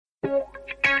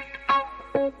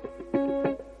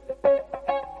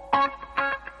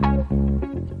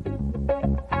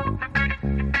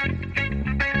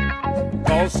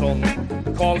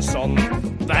Karlsson,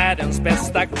 världens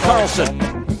bästa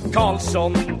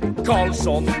Karlsson,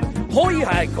 hoj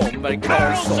här kommer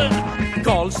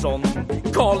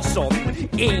Karlsson,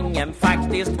 ingen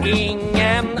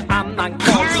annan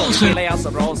Karlsson spelar jag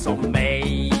så bra som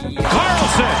mig.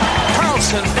 Karlsson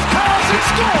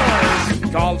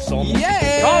scores! Karlsson,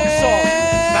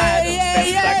 världens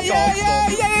bästa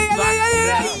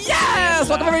Yes!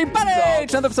 Welcome everybody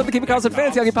to another episode of the Keeping Karlsson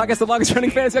Fantasy Hockey Podcast, the longest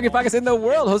running fantasy hockey podcast in the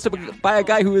world, hosted by a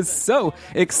guy who is so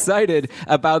excited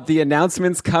about the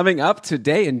announcements coming up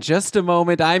today. In just a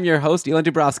moment, I'm your host, Elon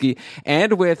Dubrovsky,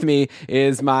 and with me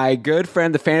is my good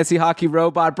friend, the fantasy hockey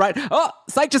robot, Brian. Oh,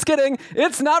 psych, just kidding.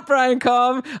 It's not Brian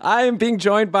Combe. I am being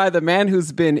joined by the man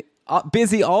who's been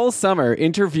busy all summer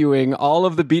interviewing all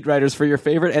of the beat writers for your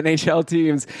favorite NHL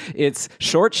teams. It's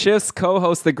Short Shifts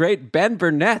co-host, the great Ben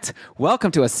Burnett.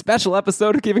 Welcome to a special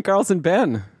episode of Keeping Karlsson,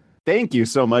 Ben. Thank you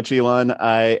so much, Elon.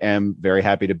 I am very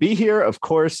happy to be here. Of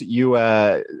course, you,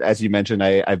 as you mentioned,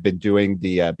 I've been doing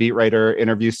the beat writer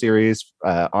interview series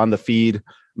on the feed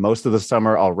most of the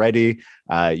summer already.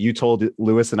 You told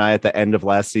Lewis and I at the end of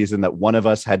last season that one of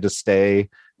us had to stay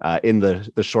in the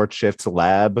Short Shifts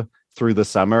lab through the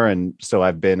summer, and so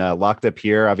I've been locked up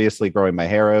here, obviously growing my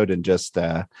hair out and just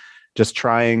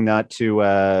trying not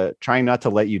to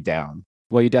let you down.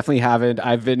 Well, you definitely haven't.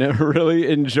 I've been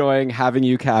really enjoying having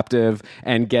you captive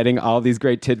and getting all these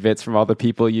great tidbits from all the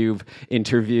people you've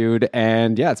interviewed.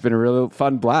 And yeah, it's been a real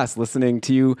fun blast listening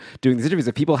to you doing these interviews.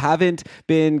 If people haven't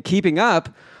been keeping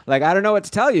up, like, I don't know what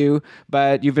to tell you,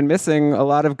 but you've been missing a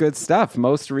lot of good stuff.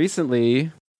 Most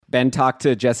recently, Ben talked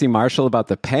to Jesse Marshall about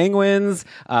the Penguins.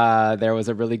 There was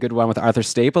a really good one with Arthur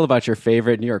Staple about your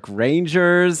favorite New York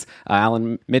Rangers.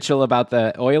 Alan Mitchell about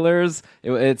the Oilers.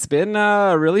 It's been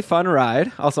a really fun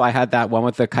ride. Also, I had that one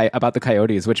with about the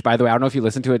Coyotes, which, by the way, I don't know if you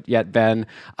listened to it yet, Ben.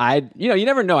 You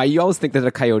never know. You always think that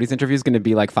a Coyotes interview is going to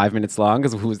be like 5 minutes long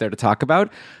because of who's there to talk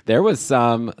about. There was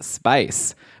some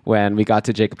spice when we got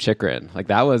to Jacob Chychrun. Like,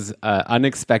 that was an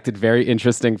unexpected, very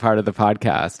interesting part of the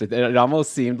podcast. It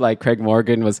almost seemed like Craig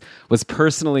Morgan was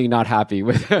personally not happy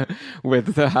with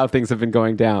how things have been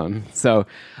going down. So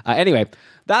anyway,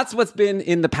 that's what's been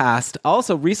in the past.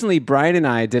 Also, recently, Brian and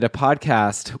I did a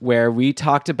podcast where we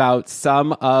talked about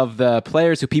some of the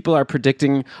players who people are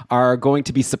predicting are going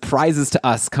to be surprises to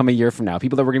us come a year from now.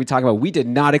 People that we're going to be talking about, we did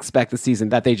not expect the season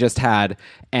that they just had.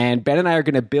 And Ben and I are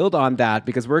going to build on that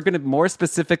because we're going to more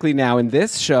specifically now in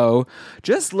this show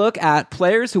just look at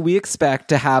players who we expect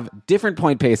to have different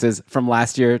point paces from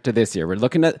last year to this year. We're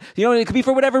looking at, it could be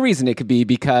for whatever reason. It could be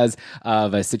because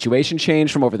of a situation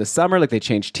change from over the summer, like they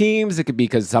changed teams. It could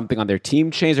be because something on their team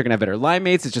changed. They're going to have better line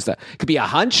mates. It could be a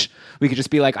hunch. We could just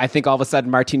be like, I think all of a sudden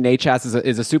Martin Necas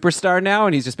is a superstar now,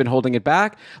 and he's just been holding it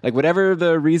back. Like, whatever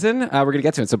the reason, we're going to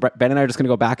get to it. So Ben and I are just going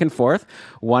to go back and forth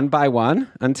one by one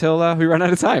until we run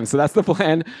out of time. So that's the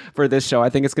plan for this show. I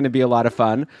think it's going to be a lot of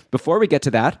fun. Before we get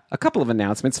to that, a couple of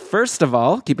announcements. First of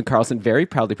all, Keeping Karlsson very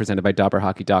proudly presented by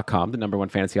DobberHockey.com, the number one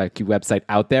fantasy hockey website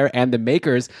out there, and the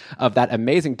makers of that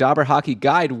amazing Dobber Hockey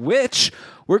Guide, which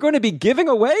we're going to be giving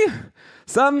away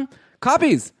some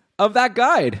copies of that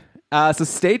guide. So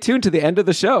stay tuned to the end of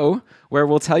the show where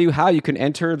we'll tell you how you can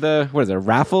enter a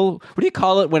raffle? What do you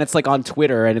call it when it's like on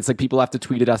Twitter and it's like people have to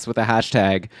tweet at us with a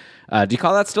hashtag? Do you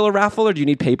call that still a raffle, or do you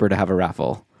need paper to have a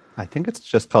raffle? I think it's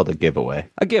just called a giveaway.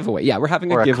 A giveaway, yeah. We're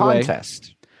having a giveaway. A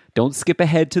contest. Don't skip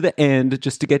ahead to the end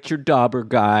just to get your Dobber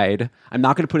guide. I'm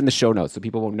not going to put it in the show notes so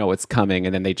people won't know it's coming,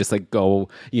 and then they just go,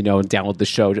 and download the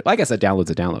show. I guess a download's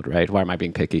a download, right? Why am I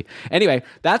being picky? Anyway,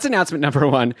 that's announcement number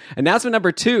one. Announcement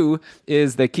number two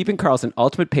is the Keeping Karlsson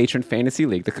Ultimate Patron Fantasy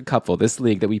League, the Cupful, this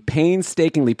league that we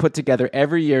painstakingly put together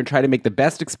every year and try to make the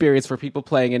best experience for people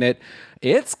playing in it.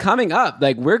 It's coming up.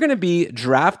 Like, we're going to be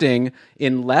drafting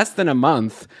in less than a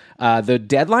month. The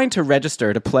deadline to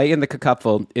register to play in the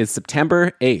Cupful is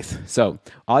September 8th. So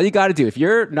all you got to do, if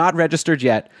you're not registered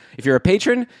yet, if you're a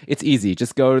patron, it's easy.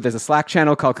 Just there's a Slack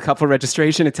channel called Cupful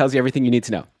Registration. It tells you everything you need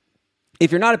to know.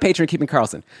 If you're not a patron of Keeping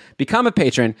Karlsson, become a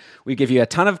patron. We give you a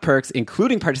ton of perks,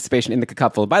 including participation in the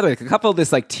Cupful. By the way, the Cupful,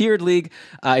 this tiered league.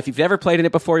 If you've never played in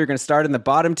it before, you're going to start in the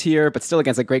bottom tier, but still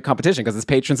against great competition because it's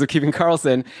patrons of Keeping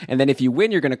Karlsson. And then if you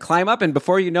win, you're going to climb up, and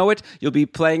before you know it, you'll be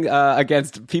playing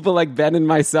against people like Ben and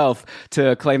myself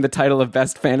to claim the title of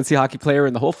best fantasy hockey player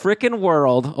in the whole frickin'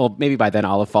 world. Well, maybe by then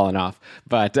I'll have fallen off,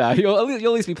 but you'll at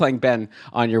least be playing Ben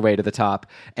on your way to the top.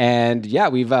 And yeah,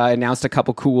 we've announced a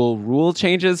couple cool rule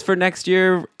changes for next year.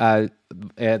 year.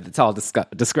 It's all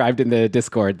described in the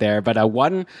Discord there. But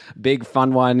one big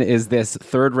fun one is this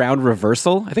third round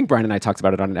reversal. I think Brian and I talked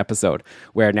about it on an episode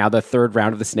where now the third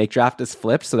round of the snake draft is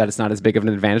flipped so that it's not as big of an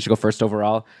advantage to go first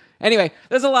overall. Anyway,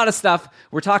 there's a lot of stuff.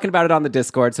 We're talking about it on the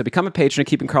Discord. So become a patron at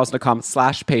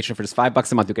keepingkarlsson.com/patron for just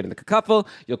 $5 a month. You'll get in the couple.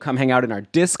 You'll come hang out in our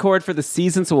Discord for the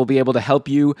season. So we'll be able to help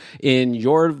you in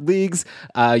your leagues.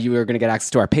 You are going to get access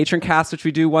to our patron cast, which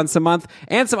we do once a month,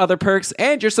 and some other perks.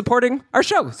 And you're supporting our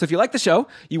show. So if you like the show,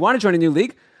 you want to join a new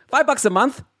league, $5 a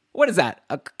month. What is that?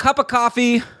 A cup of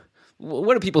coffee?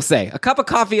 What do people say? A cup of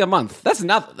coffee a month. That's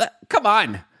enough. Come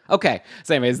on. Okay.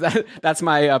 So anyways, that's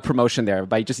my promotion there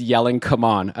by just yelling, come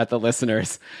on, at the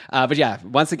listeners. But yeah,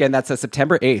 once again, that's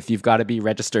September 8th. You've got to be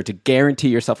registered to guarantee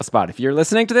yourself a spot. If you're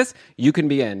listening to this, you can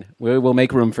be in. We will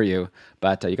make room for you.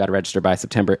 But you got to register by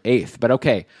September 8th. But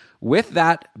okay, with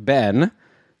that, Ben,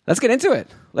 let's get into it.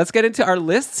 Let's get into our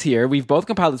lists here. We've both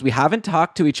compiled this. We haven't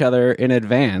talked to each other in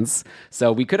advance,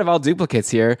 so we could have all duplicates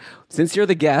here. Since you're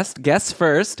the guest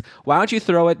first, why don't you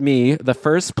throw at me the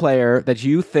first player that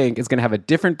you think is going to have a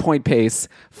different point pace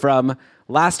from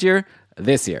last year,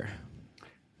 this year?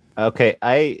 Okay,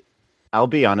 I'll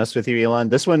be honest with you, Elon.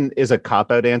 This one is a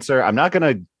cop-out answer.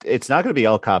 It's not gonna be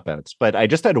all cop-outs, but I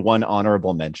just had one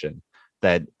honorable mention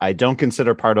that I don't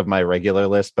consider part of my regular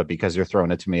list, but because you're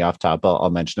throwing it to me off top, I'll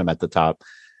mention him at the top.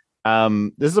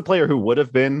 This is a player who would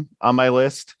have been on my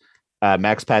list,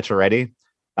 Max Pacioretty.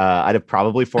 I'd have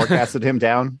probably forecasted him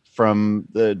down from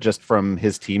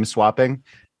his team swapping.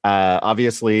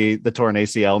 Obviously, the torn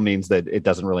ACL means that it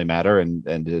doesn't really matter, and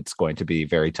it's going to be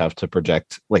very tough to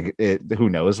project. Who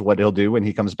knows what he'll do when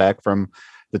he comes back from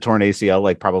the torn ACL,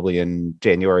 like probably in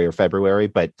January or February.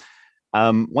 But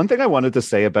one thing I wanted to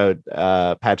say about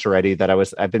Pacioretty that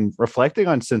I've been reflecting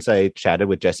on since I chatted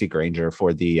with Jesse Granger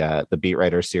for the Beat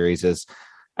Writer series is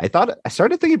I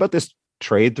started thinking about this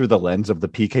trade through the lens of the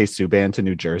PK Subban to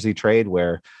New Jersey trade,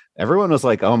 where everyone was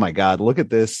like, oh my God, look at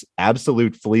this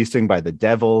absolute fleecing by the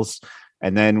Devils.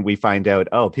 And then we find out,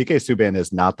 PK Subban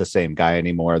is not the same guy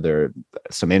anymore. There are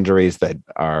some injuries that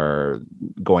are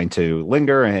going to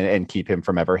linger and keep him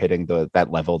from ever hitting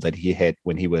that level that he hit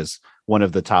when he was one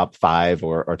of the top 5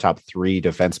 or top 3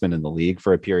 defensemen in the league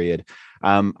for a period.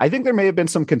 I think there may have been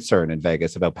some concern in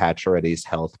Vegas about Pacioretty's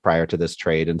health prior to this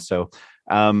trade. And so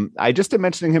I just am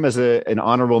mentioning him as an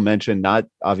honorable mention, not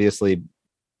obviously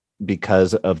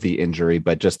because of the injury,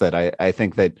 but just that I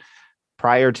think that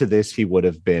prior to this, he would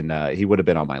have been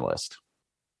on my list.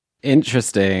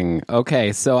 Interesting.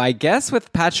 Okay, so I guess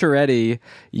with Pacioretty,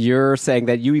 you're saying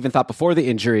that you even thought before the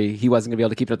injury he wasn't going to be able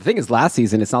to keep it up. The thing is, last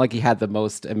season, it's not like he had the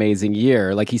most amazing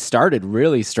year. Like, he started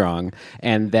really strong,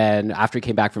 and then after he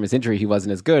came back from his injury, he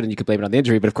wasn't as good, and you could blame it on the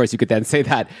injury. But of course, you could then say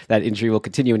that injury will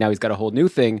continue, and now he's got a whole new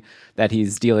thing that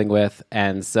he's dealing with.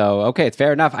 And so, okay, it's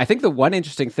fair enough. I think the one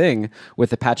interesting thing with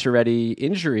the Pacioretty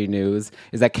injury news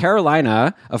is that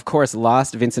Carolina, of course,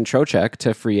 lost Vincent Trocheck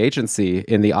to free agency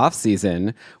in the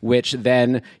offseason, which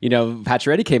then,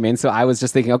 Pacioretty came in. So I was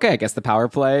just thinking, okay, I guess the power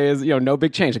play is, no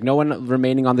big change. Like, no one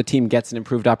remaining on the team gets an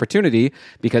improved opportunity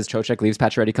because Trocheck leaves,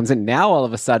 Pacioretty comes in. Now, all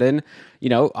of a sudden,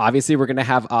 obviously we're going to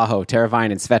have Aho,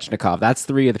 Teravainen, and Svechnikov. That's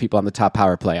 3 of the people on the top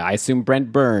power play. I assume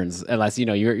Brent Burns, unless,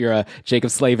 you're a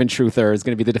Jacob Slavin truther, is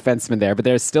going to be the defenseman there. But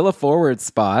there's still a forward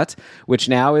spot, which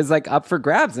now is up for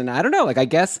grabs. And I don't know, I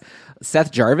guess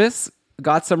Seth Jarvis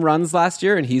got some runs last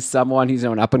year, and he's someone who's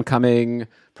an up-and-coming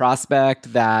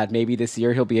prospect that maybe this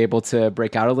year he'll be able to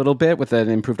break out a little bit with an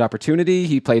improved opportunity.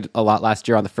 He played a lot last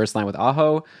year on the first line with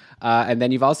Aho. And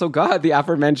then you've also got the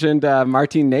aforementioned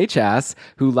Martin Necas,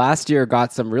 who last year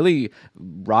got some really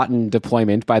rotten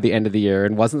deployment by the end of the year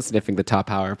and wasn't sniffing the top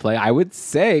power play. I would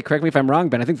say, correct me if I'm wrong,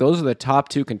 Ben, I think those are the top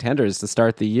 2 contenders to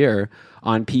start the year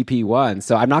on PP1.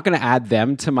 So I'm not going to add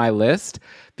them to my list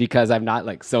because I'm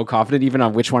not so confident even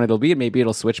on which one it'll be, and maybe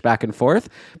it'll switch back and forth.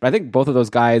 But I think both of those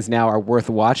guys now are worth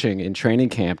watching in training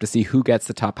camp to see who gets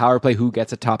the top power play, who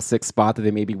gets a top 6 spot that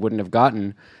they maybe wouldn't have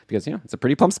gotten, because it's a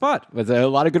pretty plump spot. There's a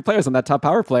lot of good players on that top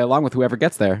power play, along with whoever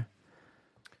gets there.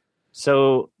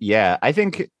 So yeah, I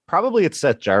think probably it's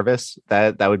Seth Jarvis.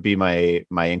 That would be my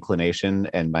inclination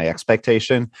and my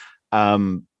expectation.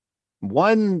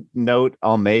 One note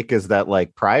I'll make is that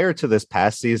prior to this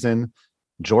past season,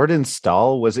 Jordan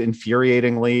Staal was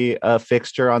infuriatingly a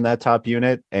fixture on that top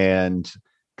unit. And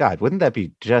God, wouldn't that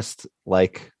be just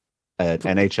like an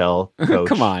NHL coach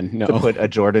Come on, no. to put a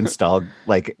Jordan Staal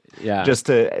just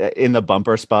to in the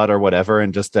bumper spot or whatever,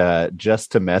 and just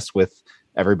to mess with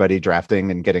everybody drafting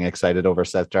and getting excited over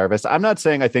Seth Jarvis. I'm not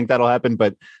saying I think that'll happen,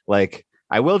 but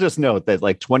I will just note that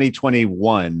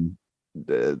 2021,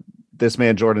 this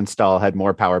man Jordan Staal had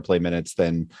more power play minutes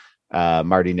than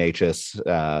Marty Necas,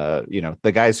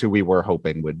 the guys who we were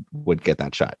hoping would get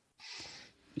that shot.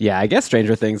 Yeah, I guess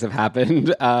stranger things have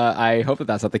happened. I hope that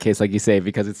that's not the case, like you say,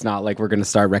 because it's not like we're going to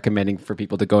start recommending for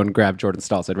people to go and grab Jordan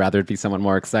Staal. So I'd rather it be someone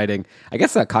more exciting. I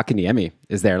guess Kakaniemi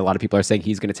is there. A lot of people are saying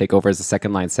he's going to take over as a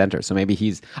second-line center. So maybe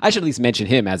I should at least mention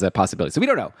him as a possibility. So we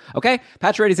don't know, okay?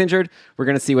 Pacioretty's injured. We're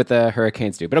going to see what the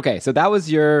Hurricanes do. But okay, so that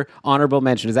was your honorable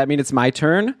mention. Does that mean it's my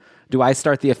turn? Do I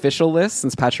start the official list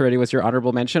since Pacioretty was your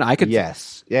honorable mention? I could.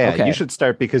 Yes. Yeah. Okay. You should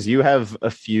start because you have a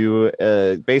few,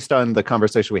 based on the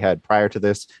conversation we had prior to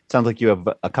this, it sounds like you have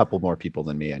a couple more people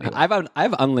than me anyway. I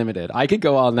have unlimited. I could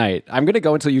go all night. I'm going to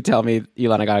go until you tell me,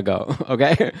 Elon, I got to go.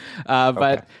 Okay.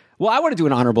 But I want to do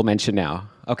an honorable mention now.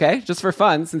 Okay. Just for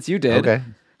fun, since you did. Okay.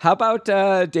 How about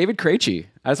David Krejci?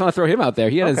 I just want to throw him out there.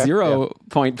 He had a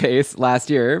 0-point pace last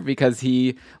year because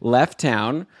he left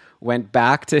town, went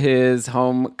back to his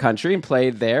home country and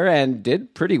played there and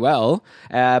did pretty well.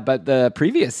 But the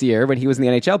previous year, when he was in the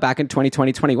NHL back in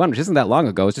 2020-21, which isn't that long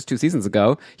ago, it was just 2 seasons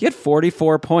ago, he had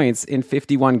 44 points in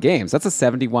 51 games. That's a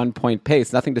 71-point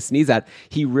pace, nothing to sneeze at.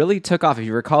 He really took off. If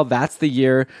you recall, that's the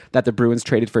year that the Bruins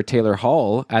traded for Taylor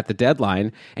Hall at the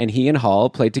deadline, and he and Hall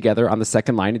played together on the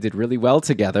second line and did really well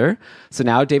together. So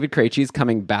now David Krejci is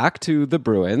coming back to the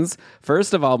Bruins.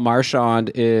 First of all,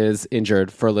 Marchand is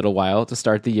injured for a little while to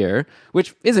start the year,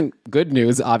 which isn't good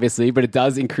news, obviously, but it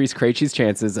does increase Krejci's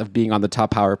chances of being on the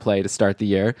top power play to start the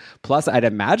year. Plus, I'd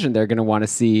imagine they're going to want to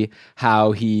see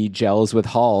how he gels with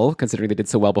Hall, considering they did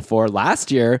so well before.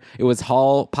 Last year, it was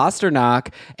Hall,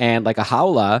 Pasternak, and like a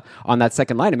Haula on that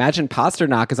second line. Imagine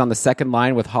Pasternak is on the second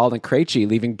line with Hall and Krejci,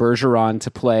 leaving Bergeron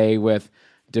to play with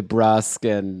DeBrusk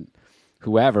and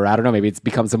whoever. I don't know. Maybe it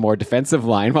becomes a more defensive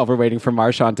line while we're waiting for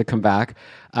Marchand to come back.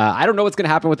 I don't know what's going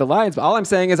to happen with the Lions, but all I'm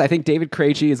saying is I think David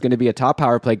Krejci is going to be a top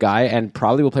power play guy and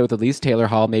probably will play with at least Taylor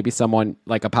Hall, maybe someone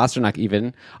like a Pasternak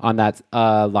even on that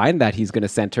line that he's going to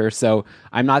center. So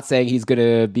I'm not saying he's going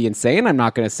to be insane. I'm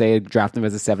not going to say draft him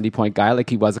as a 70-point guy like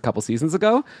he was a couple seasons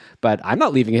ago, but I'm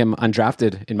not leaving him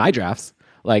undrafted in my drafts.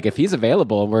 Like, if he's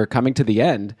available and we're coming to the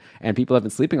end and people have been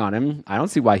sleeping on him, I don't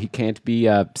see why he can't be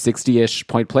a 60-ish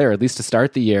point player, at least to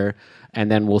start the year.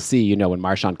 And then we'll see, when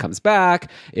Marchand comes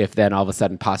back, if then all of a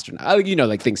sudden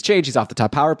Pasternak, things change. He's off the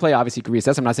top power play. Obviously, you can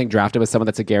reassess. I'm not saying draft him as someone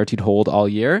that's a guaranteed hold all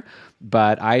year,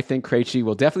 but I think Krejci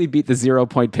will definitely beat the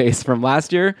 0-point pace from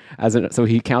last year. So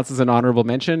he counts as an honorable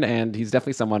mention, and he's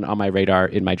definitely someone on my radar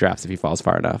in my drafts if he falls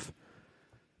far enough.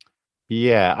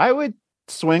 Yeah, I would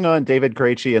swing on David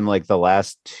Krejci in like the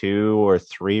last 2 or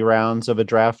 3 rounds of a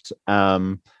draft.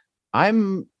 I'm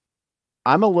a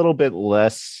little bit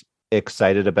less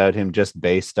excited about him just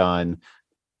based on,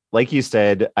 like you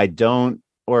said, to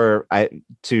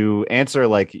answer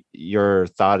like your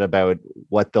thought about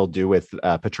what they'll do with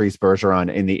Patrice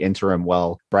Bergeron in the interim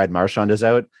while Brad Marchand is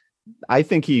out. I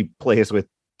think he plays with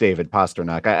David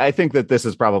Pasternak. I think that this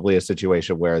is probably a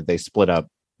situation where they split up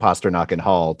Pasternak and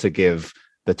Hall to give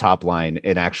the top line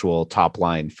an actual top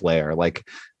line flair. Like,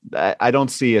 I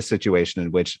don't see a situation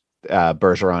in which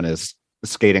Bergeron is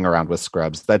skating around with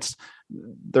scrubs.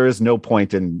 There is no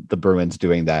point in the Bruins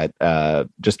doing that,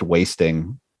 just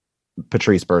wasting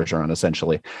Patrice Bergeron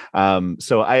essentially.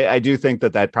 So I do think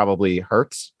that probably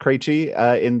hurts Krejci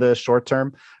in the short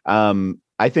term.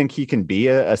 I think he can be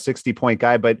a 60-point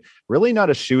guy, but really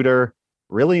not a shooter.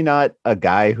 Really not a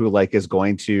guy who like is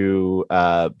going to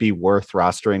be worth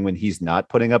rostering when he's not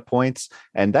putting up points.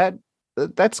 And that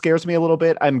scares me a little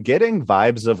bit. I'm getting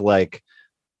vibes of like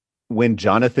when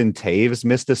Jonathan Toews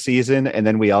missed a season and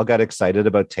then we all got excited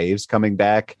about Toews coming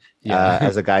back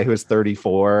as a guy who is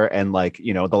 34. And like,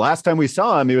 the last time we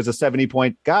saw him, he was a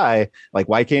 70-point guy. Like,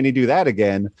 why can't he do that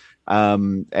again?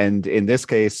 And in this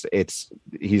case,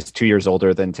 he's 2 years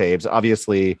older than Toews.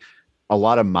 Obviously, a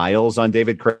lot of miles on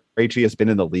David Krejci. Has been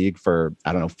in the league for,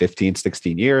 15,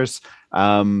 16 years.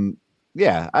 I'm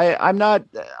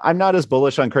not as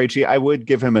bullish on Krejci. I would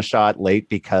give him a shot late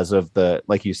because of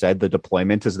like you said, the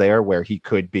deployment is there where he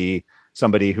could be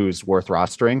somebody who's worth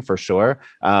rostering for sure.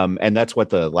 And that's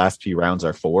what the last few rounds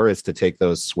are for, is to take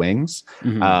those swings.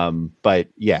 Mm-hmm. But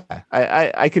yeah,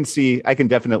 I can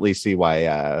definitely see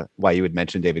why you would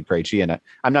mention David Krejci, and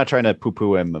I'm not trying to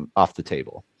poo-poo him off the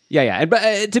table. Yeah.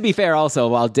 But to be fair, also,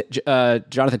 while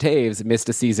Jonathan Toews missed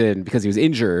a season because he was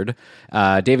injured,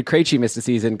 David Krejci missed a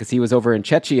season because he was over in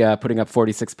Czechia putting up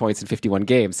 46 points in 51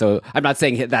 games. So I'm not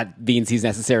saying that means he's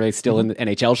necessarily still in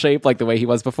NHL shape like the way he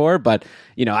was before, but,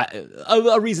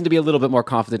 a reason to be a little bit more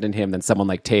confident in him than someone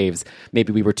like Toews.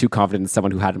 Maybe we were too confident in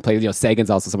someone who hadn't played. Sagan's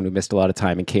also someone who missed a lot of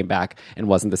time and came back and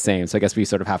wasn't the same. So I guess we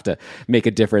sort of have to make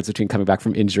a difference between coming back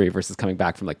from injury versus coming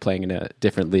back from like playing in a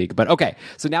different league. But okay,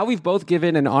 so now we've both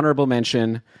given an honorable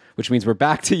mention, which means we're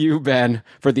back to you, Ben,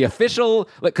 for the official,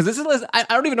 because this is list. I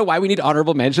don't even know why we need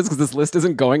honorable mentions, because this list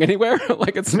isn't going anywhere.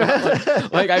 Like, it's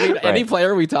not like I mean, any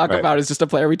player we talk about is just a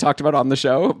player we talked about on the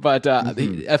show. But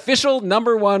the official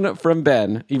number one from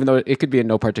Ben, even though it could be in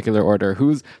no particular order,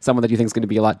 who's someone that you think is going to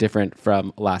be a lot different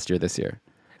from last year this year?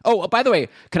 Oh, by the way,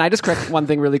 can I just correct one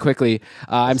thing really quickly?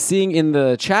 I'm seeing in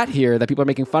the chat here that people are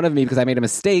making fun of me because I made a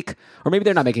mistake, or maybe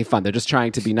they're not making fun. They're just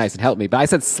trying to be nice and help me. But I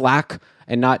said Slack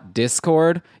and not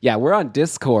Discord. Yeah, we're on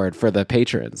Discord for the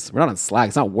patrons. We're not on Slack.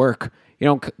 It's not work. You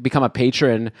don't become a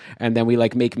patron and then we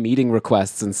like make meeting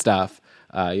requests and stuff.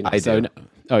 I do.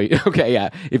 Oh, okay, yeah.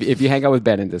 If you hang out with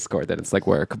Ben in Discord, then it's like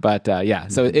work. But yeah,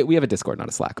 so we have a Discord, not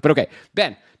a Slack. But okay,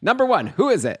 Ben, number one, who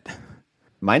is it?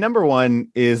 My number one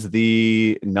is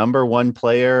the number one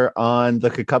player on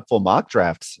the Cupful mock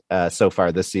drafts so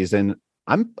far this season.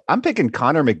 I'm picking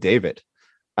Connor McDavid,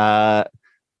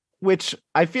 which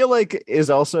I feel like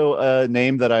is also a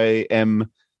name that I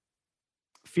am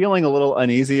feeling a little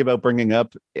uneasy about bringing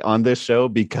up on this show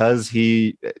because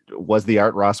he was the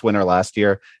Art Ross winner last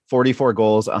year. 44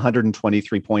 goals,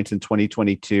 123 points in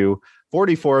 2022,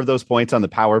 44 of those points on the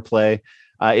power play.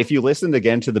 If you listened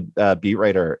again to the beat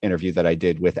writer interview that I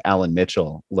did with Alan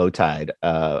Mitchell, Low Tide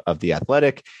of The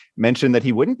Athletic, mentioned that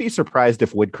he wouldn't be surprised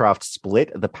if Woodcroft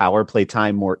split the power play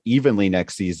time more evenly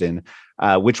next season,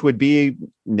 which would be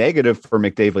negative for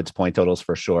McDavid's point totals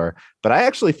for sure. But I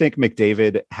actually think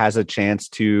McDavid has a chance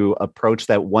to approach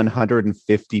that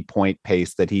 150 point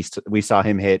pace that we saw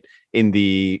him hit in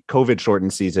the COVID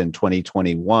shortened season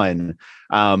 2021.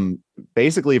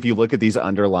 Basically, if you look at these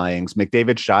underlyings,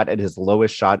 McDavid shot at his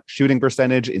lowest shooting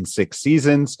percentage in 6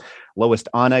 seasons, lowest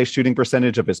on ice shooting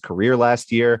percentage of his career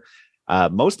last year.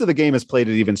 Most of the game is played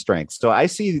at even strength. So I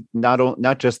see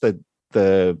not just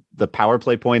the power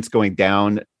play points going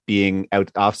down being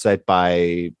offset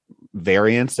by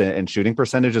variance and shooting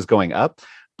percentages going up.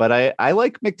 But I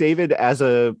like McDavid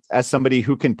as somebody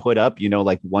who can put up,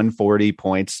 like 140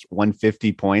 points,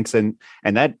 150 points. And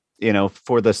that,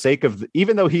 for the sake of,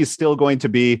 even though he's still going to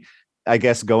be, I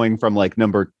guess, going from like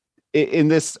in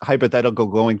this hypothetical,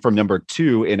 going from number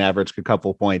 2 in average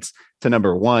couple points to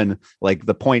number 1, like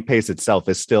the point pace itself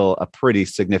is still a pretty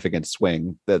significant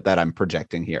swing that I'm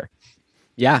projecting here.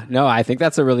 Yeah, no, I think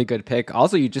that's a really good pick.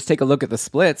 Also, you just take a look at the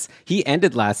splits. He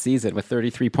ended last season with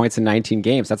 33 points in 19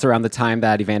 games. That's around the time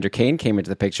that Evander Kane came into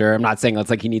the picture. I'm not saying it's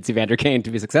like he needs Evander Kane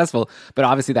to be successful, but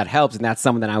obviously that helps, and that's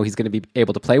someone that now he's going to be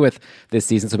able to play with this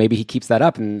season, so maybe he keeps that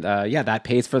up. And that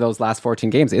pace for those last 14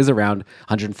 games is around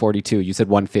 142. You said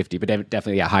 150, but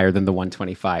definitely higher than the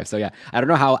 125. So yeah, I don't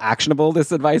know how actionable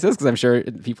this advice is, because I'm sure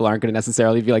people aren't going to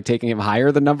necessarily be like taking him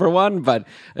higher than number 1, but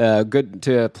good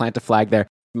to plant a flag there.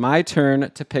 My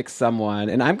turn to pick someone,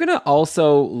 and I'm going to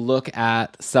also look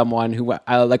at someone who,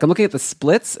 I'm looking at the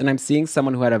splits, and I'm seeing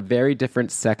someone who had a very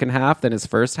different second half than his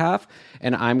first half,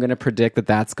 and I'm going to predict that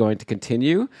that's going to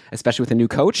continue, especially with a new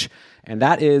coach, and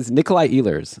that is Nikolai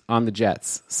Ehlers on the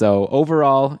Jets. So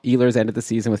overall, Ehlers ended the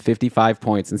season with 55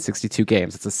 points in 62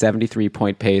 games. It's a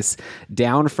 73-point pace,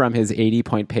 down from his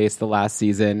 80-point pace the last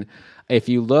season. If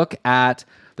you look at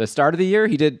the start of the year,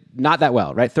 he did not that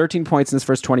well, right? 13 points in his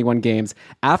first 21 games.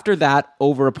 After that,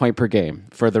 over a point per game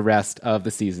for the rest of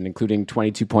the season, including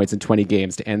 22 points in 20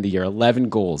 games to end the year, 11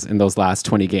 goals in those last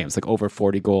 20 games, like over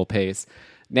 40 goal pace.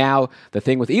 Now, the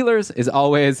thing with Ehlers is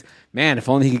always, man, if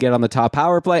only he could get on the top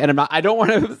power play. And I don't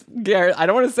want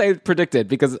to say predicted,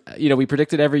 because, we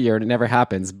predict it every year and it never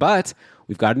happens. But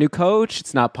we've got a new coach.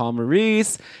 It's not Paul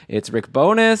Maurice. It's Rick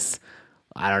Bowness.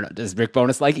 I don't know. Does Rick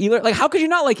Bowness like Ehlers? Like, how could you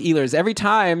not like Ehlers? Every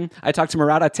time I talk to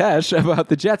Murat Atesh about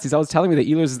the Jets, he's always telling me that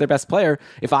Ehlers is their best player.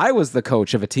 If I was the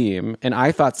coach of a team and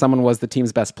I thought someone was the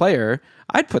team's best player,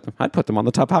 I'd put them on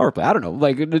the top power play. I don't know,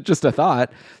 like just a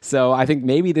thought. So I think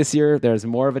maybe this year there's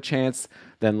more of a chance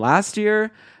than last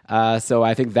year. So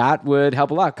I think that would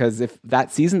help a lot, because if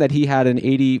that season that he had an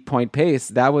 80-point pace,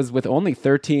 that was with only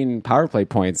 13 power play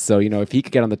points. So, if he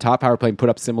could get on the top power play and put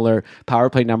up similar power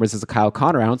play numbers as a Kyle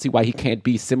Connor, I don't see why he can't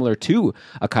be similar to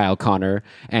a Kyle Connor.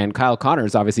 And Kyle Connor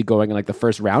is obviously going in like the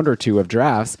first round or 2 of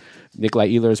drafts. Nikolai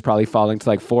Ehlers is probably falling to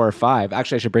like 4 or 5.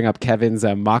 Actually, I should bring up Kevin's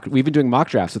mock. We've been doing mock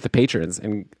drafts with the patrons,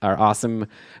 and our awesome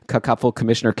Cupful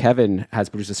commissioner Kevin has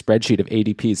produced a spreadsheet of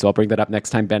ADP. So I'll bring that up next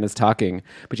time Ben is talking.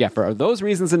 But yeah, for those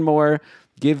reasons and more,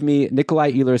 give me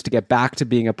Nikolai Ehlers to get back to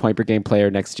being a point per game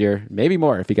player next year. Maybe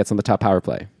more if he gets on the top power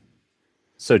play.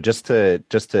 So just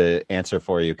to answer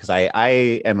for you, because I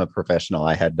am a professional,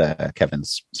 I had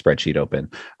Kevin's spreadsheet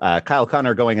open. Kyle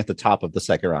Connor going at the top of the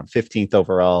second round, 15th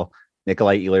overall.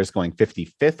 Nikolai Ehlers going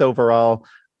 55th overall.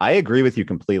 I agree with you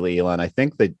completely, Elon. I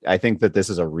think that this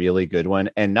is a really good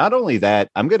one. And not only that,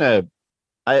 I'm going to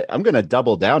I'm going to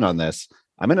double down on this.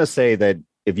 I'm going to say that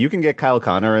if you can get Kyle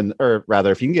Connor or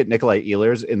rather, if you can get Nikolai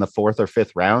Ehlers in the 4th or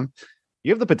 5th round,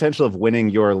 you have the potential of winning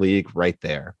your league right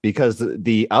there, because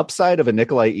the upside of a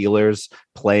Nikolai Ehlers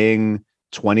playing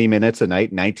 20 minutes a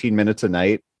night, 19 minutes a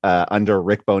night under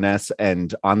Rick Bowness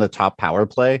and on the top power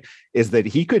play is that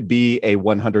he could be a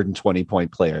 120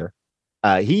 point player.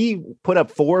 He put up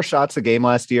 4 shots a game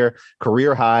last year,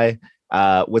 career high.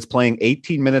 Was playing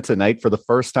 18 minutes a night for the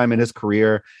first time in his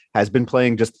career, has been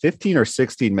playing just 15 or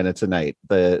 16 minutes a night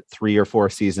the 3 or 4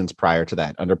 seasons prior to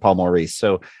that under Paul Maurice.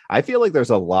 So I feel like there's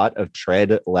a lot of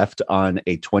tread left on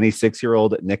a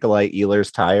 26-year-old Nikolai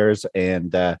Ehlers tires.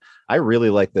 And I really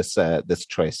like this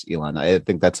choice, Elon. I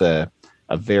think that's a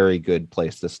very good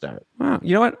place to start. Wow.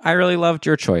 You know what? I really loved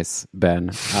your choice,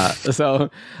 Ben. So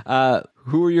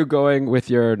who are you going with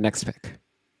your next pick?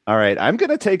 All right, I'm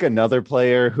going to take another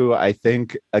player who I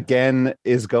think, again,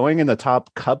 is going in the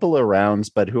top couple of rounds,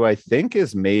 but who I think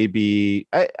is maybe,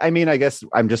 I guess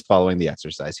I'm just following the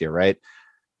exercise here, right?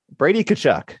 Brady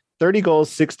Tkachuk, 30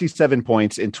 goals, 67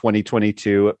 points in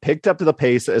 2022, picked up to the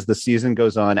pace as the season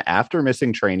goes on after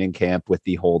missing training camp with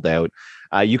the holdout.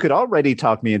 You could already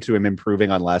talk me into him improving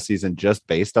on last season just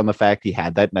based on the fact he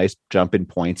had that nice jump in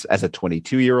points as a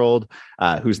 22-year-old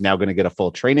who's now going to get a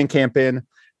full training camp in.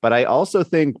 But I also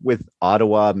think with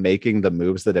Ottawa making the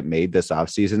moves that it made this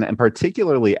offseason, and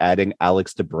particularly adding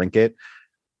Alex DeBrincat,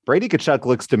 Brady Tkachuk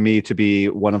looks to me to be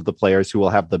one of the players who will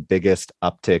have the biggest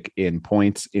uptick in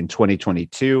points in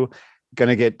 2022. Going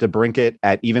to get DeBrincat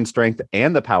at even strength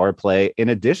and the power play, in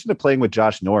addition to playing with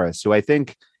Josh Norris, who I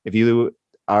think if you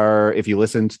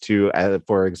listened to,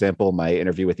 for example, my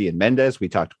interview with Ian Mendez, we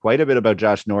talked quite a bit about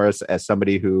Josh Norris as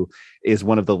somebody who is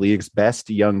one of the league's best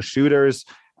young shooters.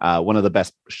 One of the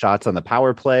best shots on the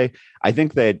power play. I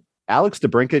think that Alex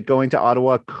DeBrincat going to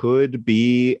Ottawa could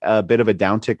be a bit of a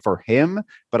downtick for him,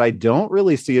 but I don't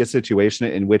really see a situation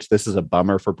in which this is a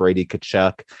bummer for Brady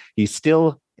Tkachuk. He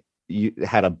still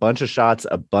had a bunch of shots,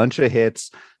 a bunch of hits.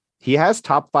 He has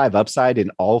top 5 upside in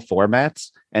all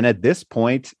formats. And at this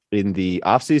point in the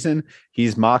offseason,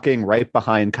 he's mocking right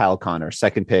behind Kyle Connor,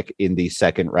 second pick in the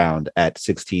 2nd round at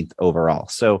 16th overall.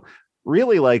 So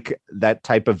really like that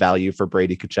type of value for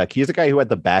Brady Tkachuk. He's a guy who at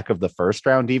the back of the 1st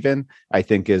round, even I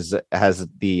think has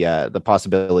the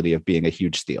possibility of being a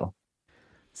huge steal.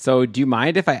 So do you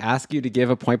mind if I ask you to give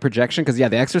a point projection? Because the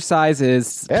exercise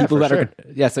is people that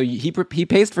sure. So he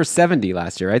paced for 70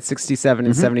 last year, right? 67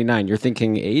 and 79. You're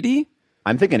thinking 80?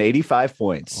 I'm thinking 85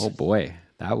 points. Oh boy,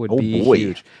 that would be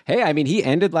huge. Hey, I mean, he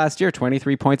ended last year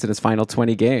 23 points in his final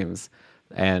 20 games.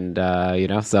 And,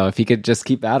 so if he could just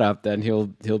keep that up, then he'll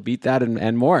beat that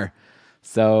and more.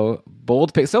 So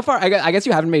bold picks. So far, I guess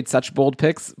you haven't made such bold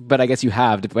picks, but I guess you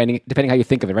have, depending how you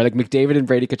think of it, right? Like McDavid and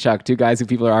Brady Tkachuk, 2 guys who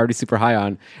people are already super high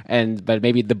on. But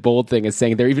maybe the bold thing is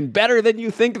saying they're even better than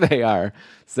you think they are.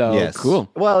 So yes. Cool.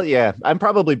 Well, yeah, I'm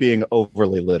probably being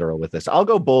overly literal with this. I'll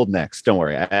go bold next. Don't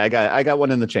worry. I got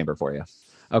one in the chamber for you.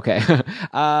 Okay.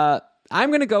 I'm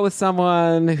going to go with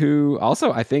someone who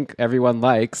also I think everyone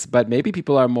likes, but maybe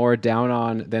people are more down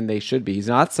on than they should be. He's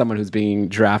not someone who's being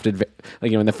drafted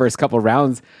in the first couple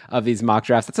rounds of these mock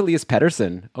drafts. That's Elias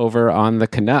Pettersson over on the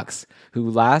Canucks, who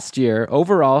last year,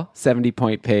 overall,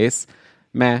 70-point pace.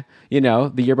 The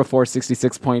year before,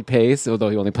 66-point pace, although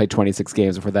he only played 26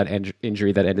 games before that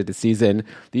injury that ended the season.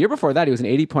 The year before that, he was an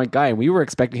 80-point guy, and we were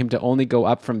expecting him to only go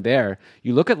up from there.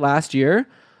 You look at last year,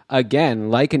 again,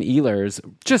 like an Ehlers,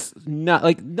 just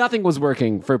nothing was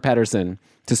working for Pettersson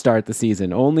to start the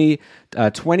season. Only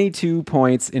 22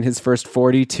 points in his first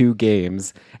 42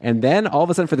 games. And then all of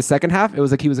a sudden for the second half, it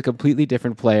was like he was a completely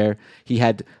different player. He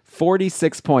had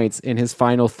 46 points in his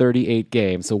final 38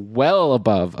 games, so well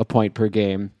above a point per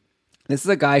game. This is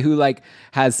a guy who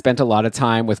has spent a lot of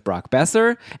time with Brock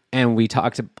Besser, and we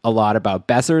talked a lot about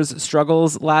Besser's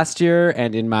struggles last year.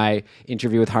 And in my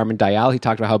interview with Harman Dayal, he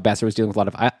talked about how Besser was dealing with a lot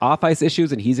of off-ice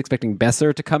issues, and he's expecting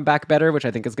Besser to come back better, which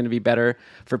I think is going to be better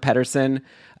for Pettersson.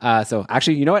 So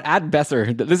actually, you know what? Add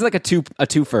Besser. This is like a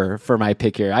twofer for my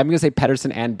pick here. I'm going to say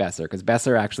Pettersson and Besser, because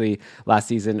Besser actually last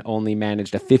season only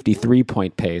managed a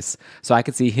 53-point pace. So I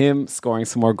could see him scoring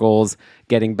some more goals,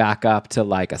 getting back up to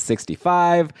a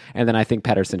 65, and then I think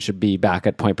Pettersson should be back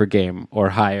at point per game or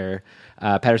higher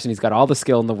Pettersson, he's got all the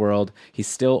skill in the world. He's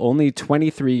still only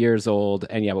 23 years old.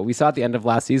 And yeah, what we saw at the end of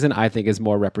last season, I think is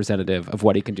more representative of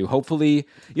what he can do. Hopefully,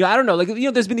 I don't know,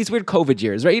 there's been these weird COVID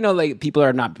years, right? People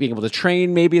are not being able to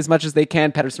train maybe as much as they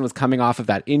can. Pettersson was coming off of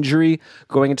that injury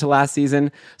going into last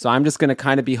season. So I'm just going to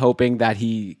kind of be hoping that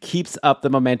he keeps up the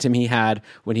momentum he had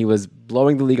when he was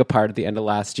blowing the league apart at the end of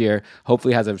last year.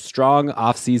 Hopefully has a strong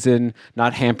offseason,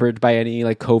 not hampered by any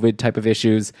COVID type of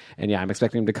issues. And yeah, I'm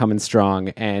expecting him to come in strong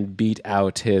and beat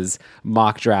out his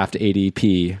mock draft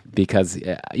ADP because,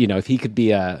 if he could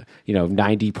be a,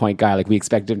 90-point guy like we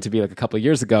expected him to be like a couple of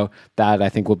years ago, that I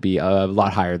think will be a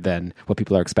lot higher than what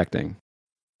people are expecting.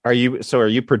 Are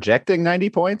you projecting 90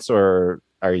 points or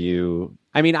are you...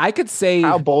 I could say...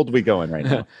 How bold are we going right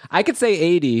now? I could say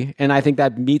 80, and I think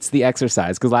that meets the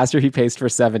exercise, because last year he paced for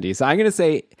 70. So I'm going to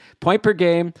say point per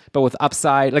game, but with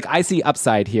upside. I see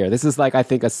upside here. This is I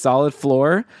think a solid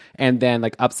floor, and then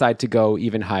upside to go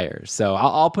even higher. So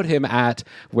I'll put him at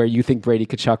where you think Brady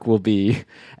Tkachuk will be.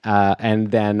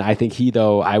 And then I think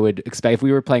I would expect, if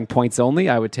we were playing points only,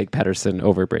 I would take Pettersson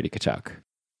over Brady Tkachuk.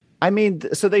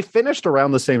 So they finished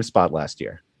around the same spot last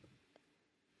year.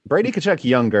 Brady Tkachuk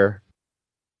younger,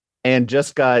 and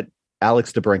just got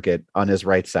Alex DeBrincat on his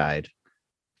right side.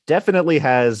 Definitely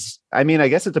has, I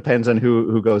guess it depends on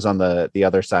who goes on the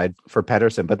other side for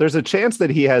Pettersson, but there's a chance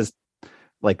that he has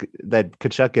that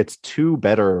Tkachuk gets two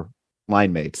better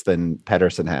line mates than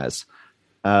Pettersson has.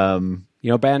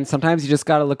 Ben, sometimes you just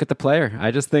got to look at the player. I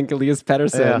just think Elias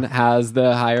Pettersson has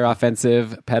the higher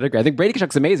offensive pedigree. I think Brady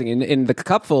Tkachuk's amazing. In the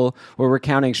cupful where we're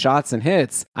counting shots and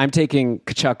hits, I'm taking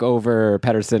Tkachuk over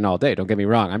Pettersson all day. Don't get me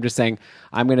wrong. I'm just saying,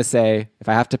 I'm going to say, if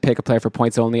I have to pick a player for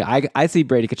points only, I see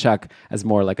Brady Tkachuk as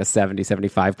more like a 70,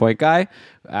 75 point guy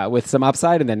with some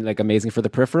upside, and then amazing for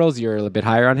the peripherals. You're a bit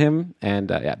higher on him. And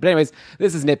but anyways,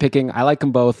 this is nitpicking. I like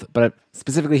them both, but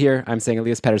specifically here, I'm saying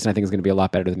Elias Pettersson I think is going to be a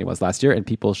lot better than he was last year, and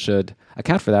people should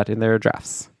account for that in their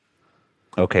drafts.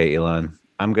 Okay, Elon.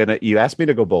 You asked me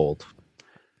to go bold.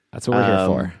 That's what we're here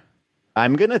for.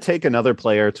 I'm going to take another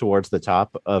player towards the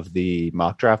top of the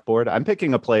mock draft board. I'm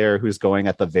picking a player who's going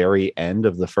at the very end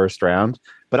of the first round,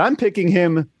 but I'm picking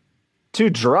him to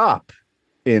drop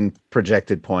in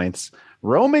projected points.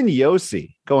 Roman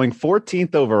Josi, going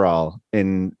 14th overall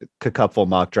in Cupful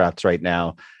mock drafts right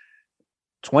now.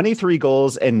 23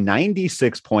 goals and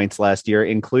 96 points last year,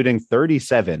 including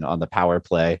 37 on the power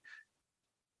play.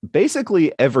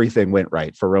 Basically, everything went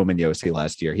right for Roman Josi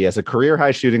last year. He has a career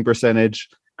high shooting percentage,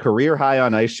 career high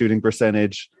on ice shooting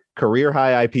percentage, career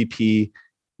high IPP,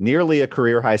 nearly a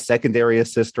career high secondary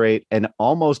assist rate, and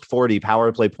almost 40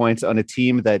 power play points on a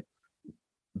team that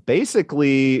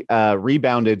basically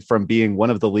rebounded from being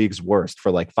one of the league's worst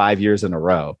for 5 years in a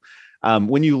row.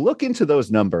 When you look into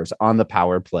those numbers on the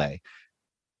power play,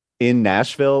 in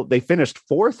Nashville, they finished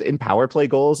fourth in power play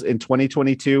goals in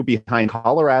 2022 behind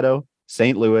Colorado,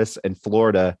 St. Louis, and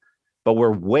Florida, but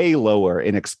were way lower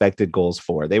in expected goals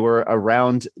for. They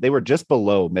were just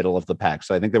below middle of the pack.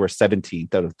 So I think they were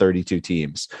 17th out of 32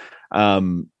 teams.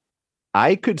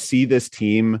 I could see this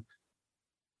team.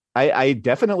 I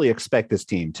definitely expect this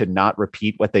team to not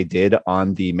repeat what they did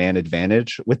on the man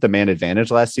advantage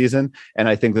last season. And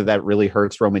I think that really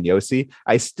hurts Roman Josi.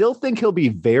 I still think he'll be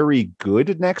very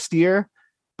good next year,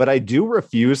 but I do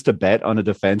refuse to bet on a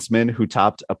defenseman who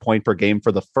topped a point per game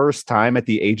for the first time at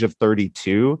the age of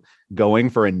 32, going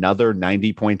for another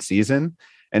 90-point season.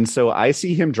 And so I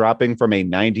see him dropping from a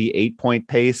 98-point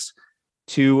pace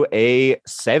to a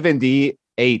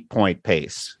 78-point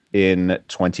pace in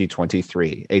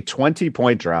 2023, a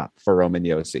 20-point drop for Roman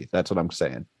Josi. That's what I'm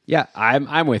saying. Yeah,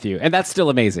 I'm with you. And that's still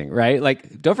amazing, right?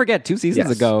 Don't forget 2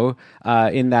 seasons ago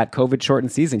in that COVID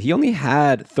shortened season, he only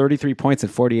had 33 points in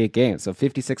 48 games. So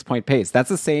 56-point pace. That's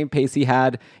the same pace he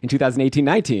had in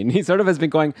 2018-19. He sort of has been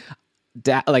going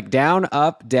down,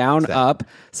 up, down, up.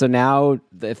 So now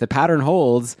if the pattern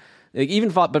holds,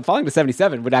 but falling to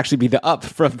 77 would actually be the up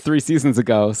from 3 seasons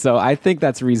ago. So I think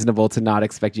that's reasonable to not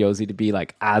expect Josi to be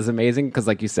as amazing, because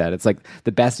like you said, it's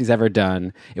the best he's ever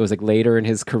done. It was later in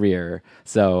his career.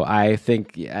 So I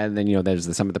think, and then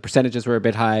there's some of the percentages were a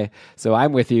bit high. So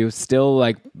I'm with you. Still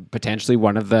potentially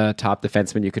one of the top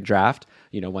defensemen you could draft,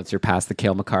 once you're past the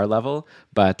Cale Makar level.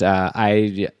 But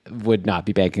I would not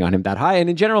be banking on him that high. And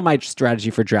in general, my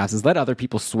strategy for drafts is let other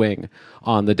people swing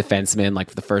on the defensemen,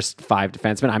 for the first 5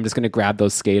 defensemen. I'm just going to grab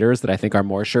those skaters that I think are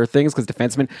more sure things, because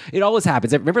defensemen, it always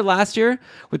happens. I remember last year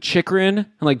with Chychrun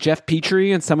and Jeff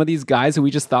Petrie and some of these guys who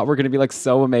we just thought were going to be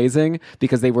so amazing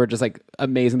because they were just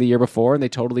amazing the year before and they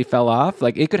totally fell off.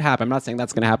 It could happen. I'm not saying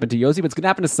that's going to happen to Josi, but it's going to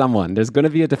happen to someone. There's going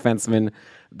to be a defenseman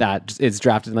that is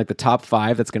drafted in the top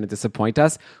 5 that's going to disappoint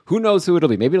us. Who knows who it'll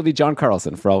be? Maybe it'll be John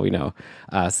Carlson for all we know.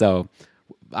 So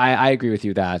I agree with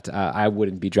you that I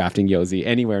wouldn't be drafting Josi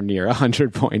anywhere near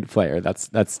 100-point player.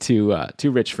 That's too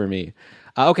rich for me.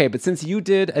 Okay, but since you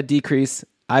did a decrease,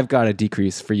 I've got a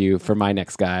decrease for you for my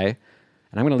next guy.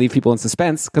 And I'm going to leave people in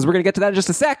suspense because we're going to get to that in just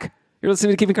a sec. You're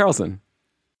listening to Keeping Karlsson.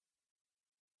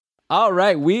 All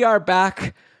right, we are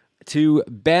back to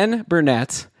Ben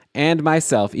Burnett and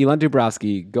myself, Elon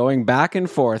Dubrovsky, going back and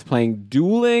forth, playing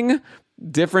dueling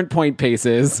different point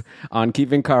paces on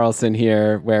Keeping Karlsson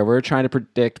here, where we're trying to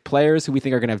predict players who we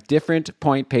think are going to have different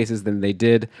point paces than they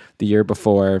did the year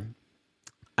before.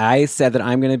 I said that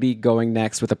I'm going to be going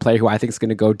next with a player who I think is going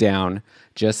to go down,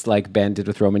 just like Ben did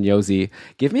with Roman Josi.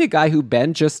 Give me a guy who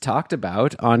Ben just talked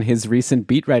about on his recent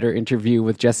beat writer interview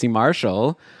with Jesse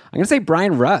Marshall. I'm going to say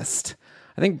Brian Rust.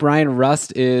 I think Brian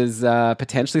Rust is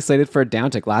potentially slated for a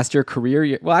downtick. Last year, career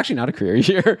year, well, actually not a career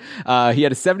year. He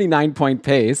had a 79-point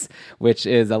pace, which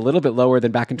is a little bit lower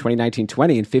than back in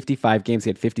 2019-20. In 55 games, he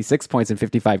had 56 points in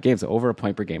 55 games, so over a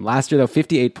point per game. Last year, though,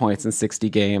 58 points in 60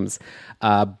 games.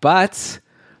 But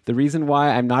the reason why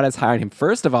I'm not as high on him,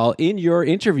 first of all, in your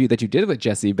interview that you did with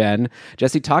Jesse, Ben,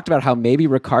 Jesse talked about how maybe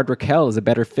Rickard Rakell is a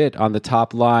better fit on the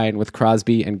top line with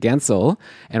Crosby and Gensel.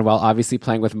 And while obviously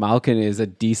playing with Malkin is a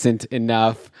decent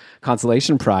enough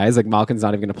consolation prize, like Malkin's not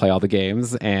even going to play all the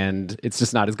games, and it's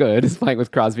just not as good as playing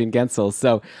with Crosby and Gensel.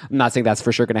 So I'm not saying that's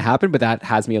for sure going to happen, but that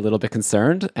has me a little bit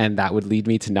concerned, and that would lead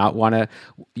me to not want to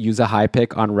use a high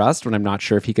pick on Rust when I'm not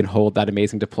sure if he can hold that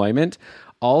amazing deployment.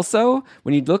 Also,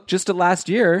 when you look just at last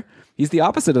year, he's the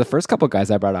opposite of the first couple of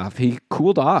guys I brought off. He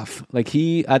cooled off. Like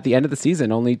he, at the end of the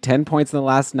season, only 10 points in the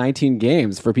last 19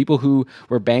 games. For people who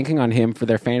were banking on him for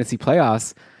their fantasy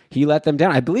playoffs, he let them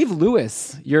down. I believe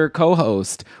Lewis, your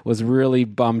co-host, was really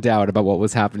bummed out about what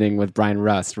was happening with Brian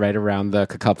Rust right around the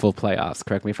cupful playoffs.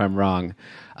 Correct me if I'm wrong.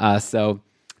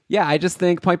 Yeah, I just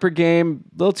think point per game,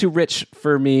 a little too rich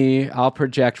for me. I'll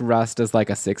project Rust as like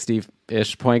a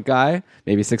 60-ish point guy,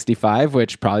 maybe 65,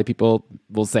 which probably people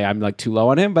will say I'm like too low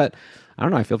on him, but I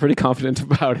don't know. I feel pretty confident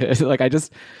about it. Like I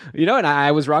just, and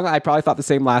I was wrong. I probably thought the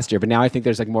same last year, but now I think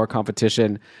there's like more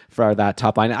competition for that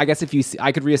top line. I guess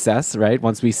I could reassess, right?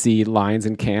 Once we see lines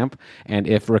in camp, and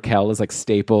if Rakell is like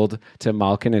stapled to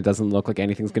Malkin, it doesn't look like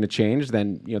anything's going to change,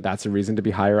 then, that's a reason to be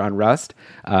higher on Rust.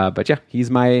 But yeah, he's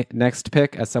my next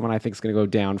pick as someone I think is going to go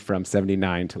down from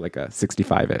 79 to like a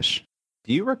 65-ish.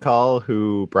 Do you recall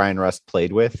who Brian Rust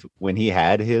played with when he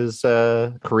had his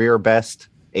career best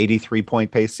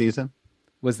 83-point pace season?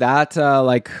 Was that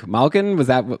like Malkin? Was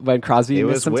that when Crosby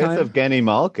missed some time? It was with Evgeny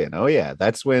Malkin. Oh yeah,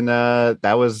 that's when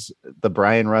that was the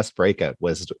Brian Rust breakout.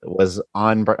 Was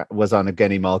on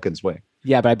Evgeny Malkin's wing.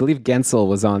 Yeah, but I believe Gensel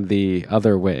was on the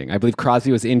other wing. I believe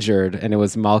Crosby was injured, and it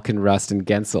was Malkin, Rust, and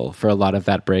Gensel for a lot of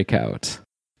that breakout.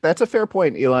 That's a fair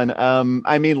point, Elon.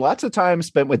 I mean, lots of time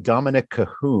spent with Dominic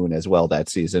Cahoon as well that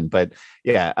season. But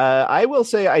yeah, I will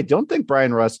say I don't think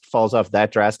Brian Rust falls off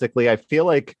that drastically. I feel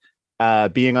like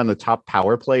being on the top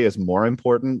power play is more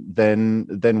important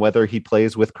than whether he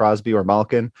plays with Crosby or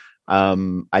Malkin.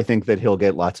 I think that he'll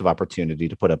get lots of opportunity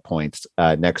to put up points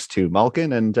next to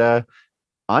Malkin, and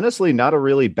honestly, not a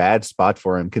really bad spot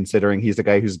for him, considering he's a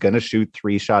guy who's going to shoot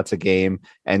 3 shots a game,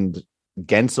 and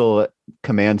Gensel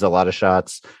commands a lot of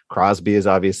shots. Crosby is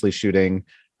obviously shooting.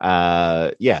 So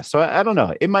I don't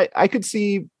know. I could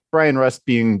see Brian Rust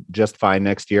being just fine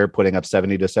next year, putting up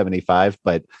 70 to 75,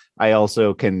 but I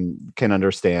also can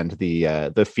understand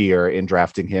the fear in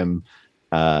drafting him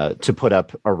to put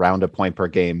up around a point per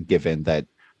game, given that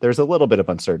there's a little bit of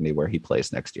uncertainty where he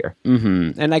plays next year.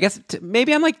 Mm-hmm. And I guess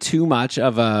maybe I'm like too much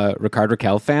of a Rickard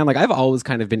Rakell fan. Like I've always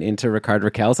kind of been into Rickard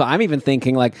Rakell. So I'm even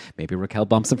thinking like maybe Rakell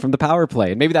bumps him from the power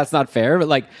play. And maybe that's not fair, but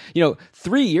like,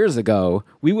 3 years ago,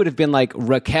 we would have been like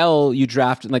Rakell, you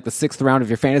draft in like the 6th round of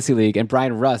your fantasy league, and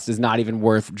Brian Rust is not even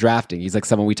worth drafting. He's like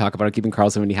someone we talk about Keeping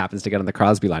Karlsson when he happens to get on the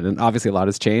Crosby line. And obviously a lot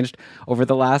has changed over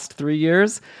the last 3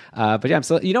 years. But yeah,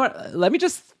 so you know what? Let me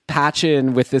just patch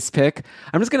in with this pick.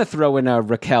 I'm just going to throw in a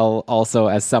Rakell also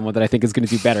as someone that I think is going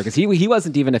to do better, because he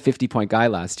wasn't even a 50-point guy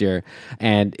last year.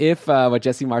 And if what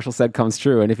Jesse Marshall said comes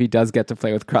true, and if he does get to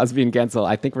play with Crosby and Gensel,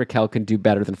 I think Rakell can do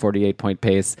better than 48-point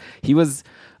pace.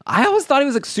 I always thought he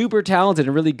was like super talented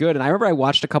and really good. And I remember I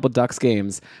watched a couple Ducks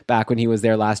games back when he was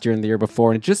there last year and the year before,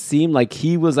 and it just seemed like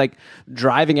he was like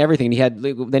driving everything.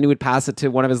 Then he would pass it to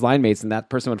one of his line mates, and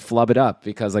that person would flub it up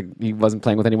because like he wasn't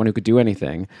playing with anyone who could do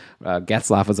anything.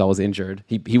 Getzlaf was always injured.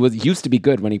 He used to be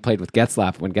good when he played with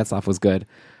Getzlaf, when Getzlaf was good.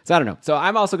 So I don't know. So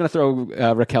I'm also going to throw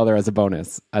Rakell there as a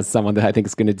bonus, as someone that I think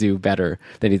is going to do better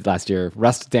than he did last year.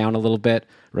 Rust down a little bit,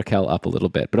 Rakell up a little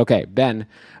bit. But okay, Ben,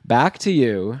 back to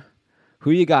you. Who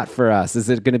you got for us? Is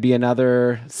it going to be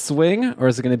another swing, or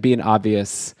is it going to be an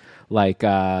obvious, like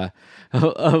a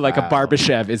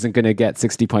Barbashev isn't going to get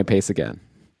 60-point pace again?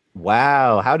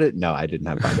 Wow. No, I didn't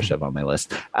have Barbashev on my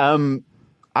list. I'm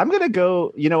going to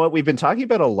go, you know what? We've been talking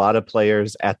about a lot of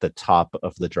players at the top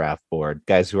of the draft board,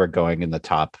 guys who are going in the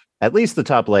top, at least the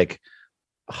top, like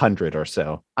 100 or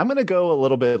so. I'm going to go a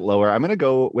little bit lower. I'm going to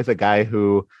go with a guy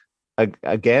who,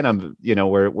 again,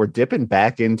 we're dipping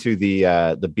back into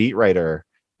the beat writer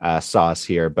sauce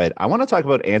here, but I want to talk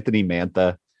about Anthony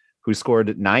Mantha, who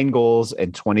scored 9 goals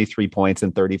and 23 points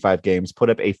in 35 games, put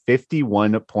up a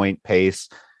 51-point pace.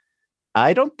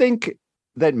 I don't think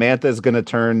that Mantha is going to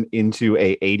turn into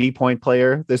a 80-point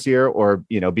player this year, or,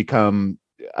 become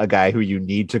a guy who you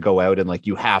need to go out and like,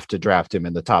 you have to draft him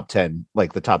in the top 10,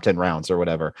 like the top 10 rounds or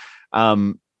whatever.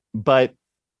 But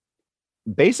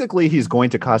basically he's going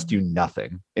to cost you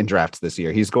nothing in drafts this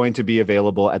year. He's going to be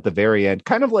available at the very end,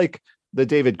 kind of like the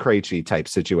David Krejci type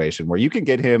situation where you can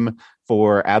get him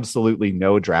for absolutely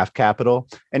no draft capital.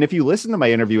 And if you listen to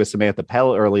my interview with Samantha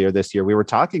Pell earlier this year, we were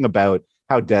talking about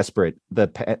how desperate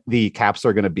the Caps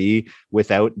are going to be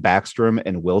without Backstrom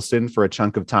and Wilson for a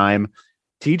chunk of time.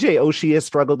 TJ Oshie has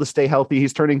struggled to stay healthy.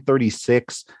 He's turning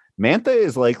 36. Mantha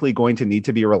is likely going to need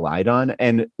to be relied on.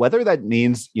 And whether that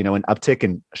means, an uptick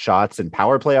in shots and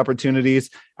power play opportunities,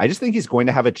 I just think he's going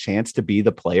to have a chance to be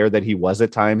the player that he was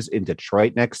at times in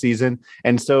Detroit next season.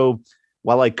 And so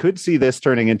while I could see this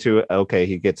turning into, okay,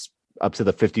 he gets up to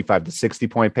the 55 to 60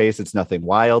 point pace, it's nothing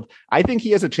wild. I think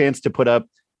he has a chance to put up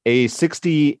a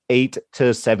 68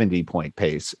 to 70 point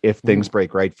pace if things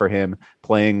break right for him,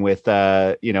 playing with,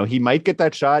 he might get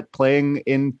that shot playing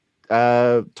in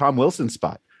Tom Wilson's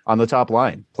spot on the top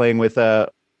line, playing with I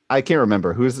can't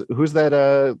remember who's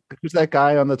that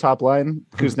guy on the top line.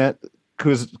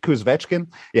 Kuzvechkin.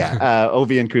 Yeah.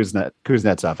 Ovi and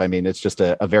Kuznetsov. I mean, it's just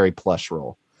a very plush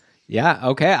role. Yeah,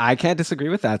 okay. I can't disagree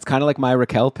with that. It's kind of like my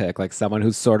Raquel pick, like someone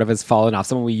who's sort of has fallen off,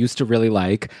 someone we used to really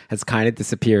like, has kind of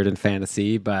disappeared in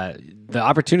fantasy, but the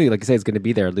opportunity, like you say, is going to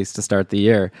be there at least to start the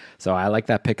year. So I like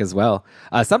that pick as well.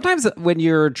 Sometimes when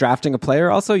you're drafting a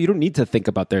player also, you don't need to think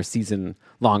about their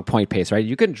season-long point pace, right?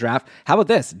 You can draft, how about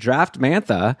this? Draft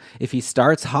Mantha. If he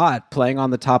starts hot playing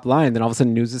on the top line, then all of a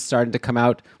sudden news is starting to come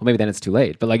out. Well, maybe then it's too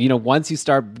late. But once you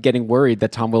start getting worried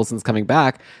that Tom Wilson's coming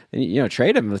back, then,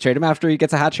 trade him. Trade him after he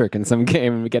gets a hat trick in some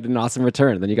game and we get an awesome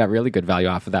return. Then you got really good value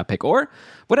off of that pick. Or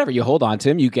whatever, you hold on to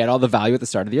him, you get all the value at the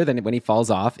start of the year. Then when he falls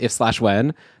off,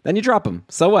 when, then you drop him.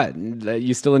 So what?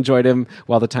 You still enjoyed him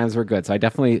while the times were good. So I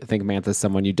definitely think Mantha's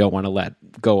someone you don't want to let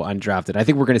go undrafted. I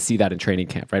think we're going to see that in training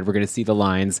camp, right? We're going to see the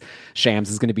lines. Shams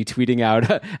is going to be tweeting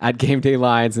out at Game Day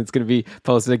Lines, and it's going to be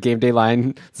posted at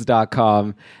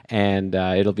GameDayLines.com, and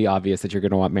it'll be obvious that you're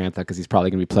going to want Mantha because he's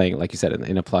probably going to be playing, like you said,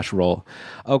 in a plush role.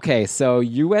 Okay, so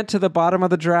you went to the bottom of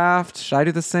the draft. Should I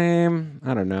do the same?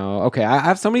 I don't know. Okay, I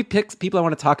have so many people I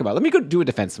want to talk about. Let me go do a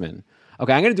defenseman.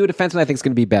 Okay, I'm going to do a defenseman I think is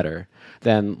going to be better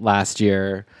than last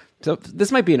year. So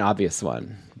this might be an obvious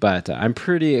one, but I'm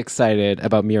pretty excited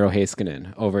about Miro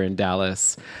Heiskanen over in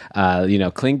Dallas.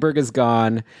 Klingberg is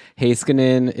gone.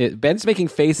 Heiskanen, Ben's making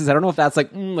faces. I don't know if that's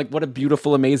like what a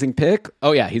beautiful, amazing pick.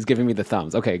 Oh yeah, he's giving me the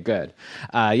thumbs. Okay, good.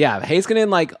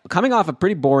 Heiskanen, coming off a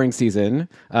pretty boring season,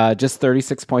 just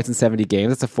 36 points in 70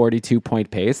 games. That's a 42-point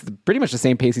pace. Pretty much the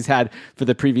same pace he's had for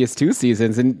the previous 2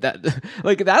 seasons. And that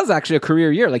was actually a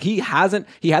career year. He had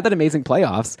that amazing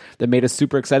playoffs that made us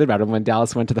super excited about him when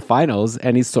Dallas went to the finals,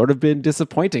 and he's sort of been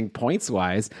disappointing points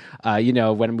wise.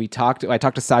 When I talked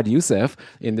to Saad Youssef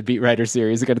in the Beat Writer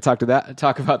series, we're going to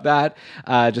talk about that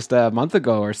just a month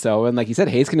ago or so. And like he said,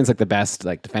 Heiskanen's the best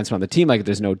defenseman on the team.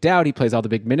 There's no doubt he plays all the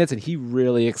big minutes, and he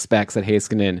really expects that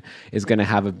Heiskanen is going to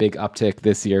have a big uptick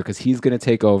this year because he's going to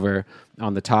take over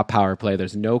on the top power play.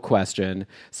 There's no question.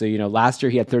 So, last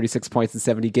year he had 36 points in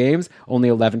 70 games, only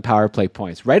 11 power play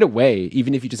points. Right away,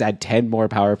 even if you just add 10 more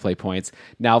power play points,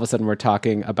 now all of a sudden we're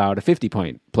talking about a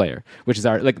 50-point player, which is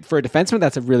for a defenseman,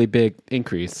 that's a really big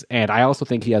increase. And I also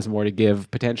think he has more to give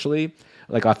potentially,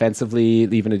 offensively,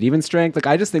 even at even strength.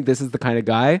 I just think this is the kind of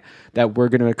guy that we're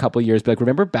going to in a couple of years be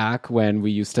remember back when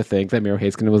we used to think that Miro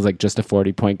Heiskanen was just a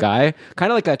 40-point guy, kind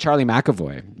of like a Charlie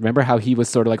McAvoy. Remember how he was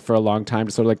sort of for a long time,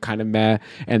 just sort of kind of meh,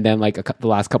 and then the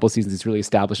last couple of seasons he's really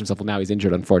established himself. Well, now he's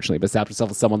injured, unfortunately, but established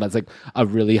himself as someone that's a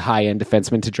really high-end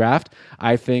defenseman to draft.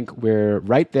 I think we're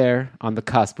right there on the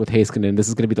cusp with Heiskanen. This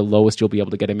is going to be the lowest you'll be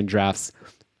able to get him in drafts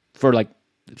for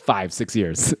 5-6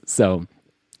 years. So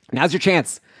now's your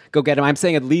chance. Go get him. I'm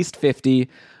saying at least 50.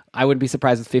 I wouldn't be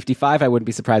surprised with 55. I wouldn't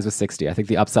be surprised with 60. I think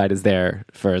the upside is there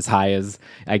for as high as,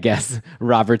 I guess,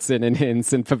 Robertson and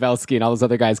Hintz and Pavelski and all those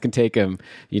other guys can take him.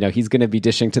 He's going to be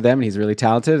dishing to them, and he's really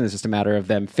talented, and it's just a matter of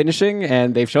them finishing,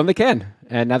 and they've shown they can.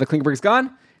 And now that Klingberg's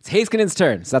gone, it's Heiskanen's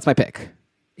turn, so that's my pick.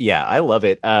 Yeah, I love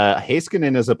it.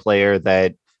 Heiskanen is a player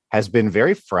that has been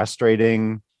very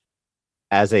frustrating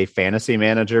as a fantasy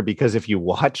manager, because if you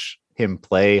watch him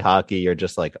play hockey, you're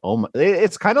just like, oh my,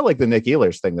 it's kind of like the Nick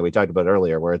Ehlers thing that we talked about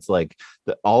earlier, where it's like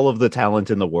all of the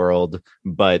talent in the world,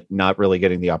 but not really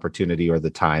getting the opportunity or the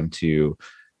time to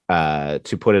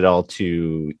put it all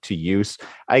to use.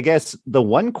 I guess the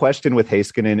one question with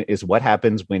Heiskanen is what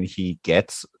happens when he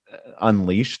gets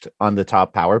unleashed on the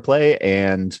top power play,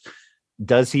 and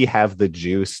does he have the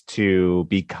juice to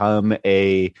become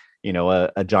a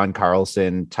John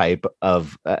Carlson type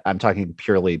of, I'm talking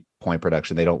purely point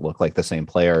production. They don't look like the same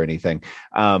player or anything.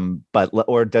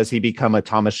 Or does he become a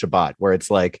Thomas Chabot, where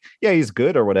it's like, yeah, he's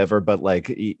good or whatever, but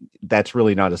like that's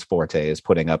really not his forte, is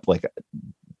putting up like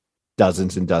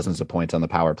dozens and dozens of points on the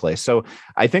power play. So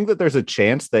I think that there's a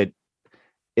chance that,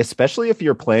 especially if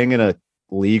you're playing in a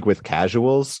league with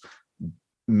casuals,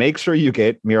 make sure you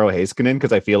get Miro Heiskanen,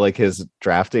 because I feel like his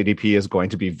draft ADP is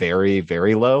going to be very,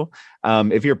 very low.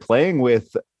 If you're playing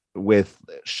with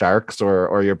Sharks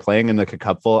or you're playing in the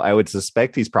Cupful, I would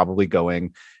suspect he's probably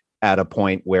going at a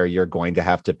point where you're going to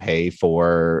have to pay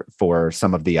for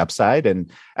some of the upside.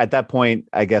 And at that point,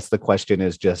 I guess the question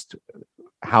is just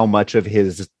how much of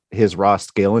his raw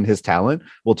skill and his talent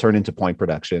will turn into point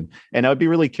production. And I would be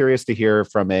really curious to hear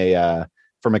from a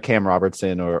Cam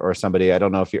Robertson or somebody. I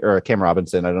don't know if Cam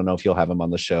Robinson. I don't know if you'll have him on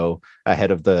the show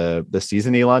ahead of the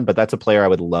season, Elon, but that's a player I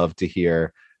would love to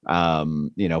hear,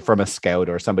 from a scout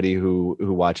or somebody who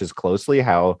watches closely,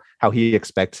 how he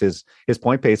expects his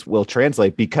point pace will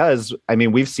translate. Because I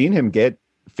mean, we've seen him get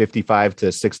 55 to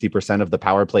 60% of the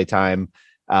power play time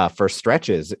for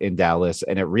stretches in Dallas,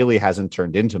 and it really hasn't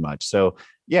turned into much. So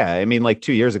yeah, I mean, like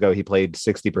 2 years ago, he played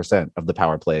 60% of the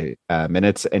power play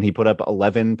minutes, and he put up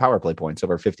 11 power play points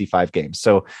over 55 games.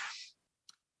 So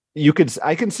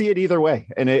I can see it either way.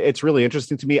 And it's really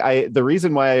interesting to me. The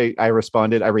reason why I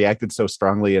reacted so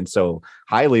strongly and so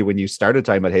highly when you started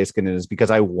talking about Heiskanen is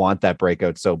because I want that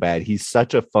breakout so bad. He's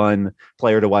such a fun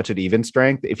player to watch at even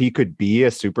strength. If he could be a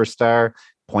superstar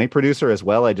point producer as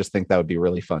well, I just think that would be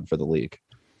really fun for the league.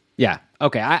 Yeah.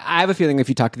 Okay. I have a feeling if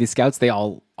you talk to these scouts, they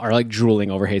all are like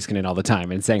drooling over Heiskanen all the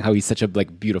time and saying how he's such a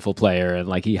like beautiful player and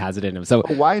like he has it in him. So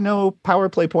why no power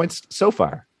play points so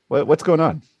far? What's going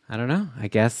on? I don't know. I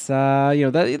guess, the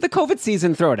COVID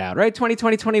season, throw it out, right?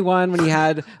 2020, 21, when you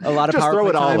had a lot of power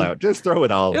play time. Just throw it all out. Just throw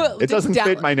it all out. It doesn't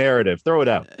fit my narrative. Throw it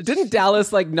out. Didn't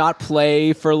Dallas like not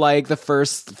play for like the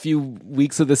first few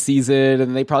weeks of the season,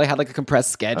 and they probably had like a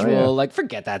compressed schedule? Oh, yeah. Like,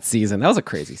 forget that season. That was a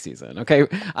crazy season. Okay.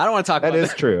 I don't want to talk about that. That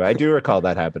is true. I do recall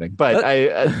that happening, but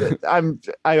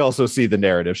I also see the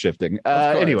narrative shifting.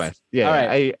 Anyway. Yeah.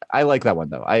 Right. I like that one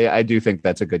though. I do think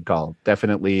that's a good call.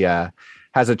 Definitely,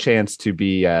 has a chance to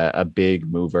be a big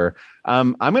mover.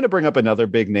 I'm going to bring up another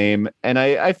big name, and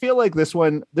I feel like this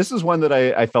is one that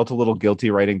I felt a little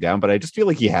guilty writing down, but I just feel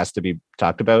like he has to be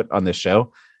talked about on this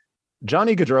show.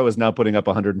 Johnny Gaudreau is now putting up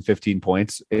 115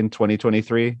 points in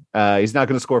 2023. He's not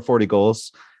going to score 40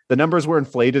 goals. The numbers were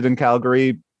inflated in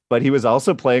Calgary, but he was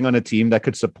also playing on a team that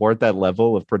could support that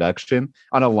level of production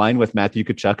on a line with Matthew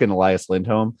Tkachuk and Elias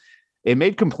Lindholm. It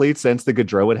made complete sense that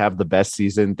Gaudreau would have the best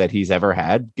season that he's ever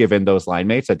had, given those line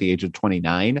mates at the age of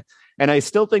 29. And I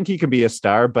still think he can be a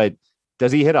star, but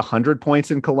does he hit 100 points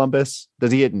in Columbus?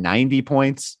 Does he hit 90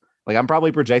 points? Like, I'm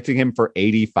probably projecting him for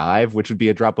 85, which would be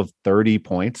a drop of 30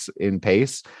 points in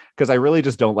pace, because I really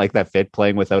just don't like that fit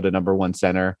playing without a number one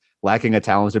center, lacking a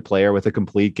talented player with a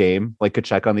complete game, like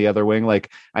Tkachuk on the other wing.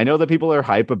 Like, I know that people are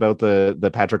hype about the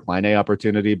Patrik Laine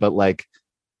opportunity, but like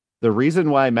the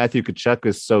reason why Matthew Tkachuk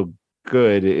is so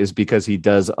good is because he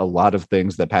does a lot of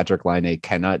things that Patrik Laine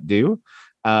cannot do.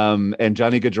 And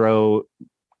Johnny Gaudreau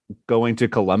going to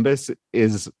Columbus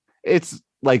it's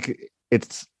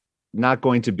not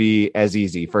going to be as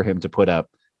easy for him to put up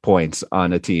points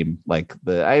on a team like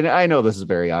I know this is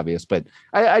very obvious, but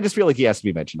I just feel like he has to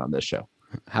be mentioned on this show.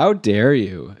 How dare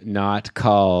you not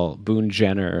call Boone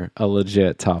Jenner a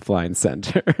legit top line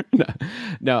center?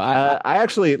 No, I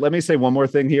actually, let me say one more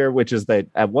thing here, which is that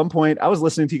at one point I was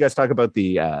listening to you guys talk about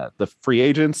the free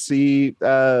agency,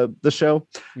 the show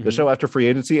after free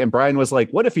agency. And Brian was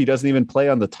like, what if he doesn't even play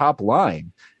on the top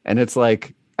line? And it's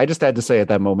like, I just had to say at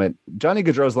that moment, Johnny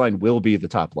Gaudreau's line will be the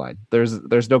top line.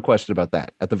 There's no question about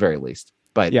that at the very least.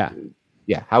 But yeah.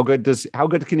 How good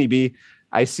can he be?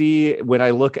 I see when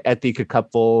I look at the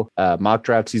Cupful mock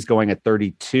drafts, he's going at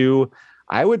 32.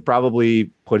 I would probably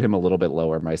put him a little bit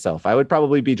lower myself. I would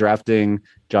probably be drafting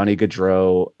Johnny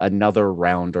Gaudreau another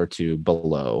round or two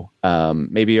below,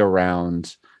 maybe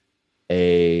around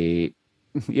around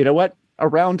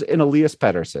an Elias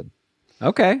Pettersson.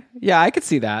 Okay. Yeah, I could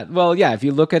see that. Well, yeah, if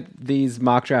you look at these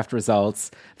mock draft results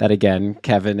that, again,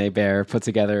 Kevin Hebert put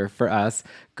together for us,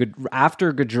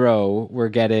 after Gaudreau, we're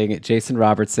getting Jason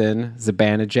Robertson,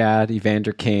 Zibanejad,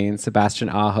 Evander Kane, Sebastian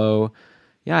Aho.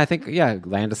 Yeah, I think,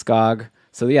 Landeskog.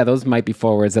 So, yeah, those might be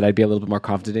forwards that I'd be a little bit more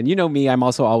confident in. You know me, I'm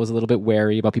also always a little bit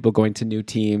wary about people going to new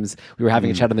teams. We were having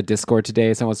a chat on the Discord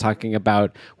today. Someone was talking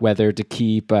about whether to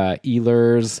keep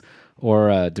Ehlers or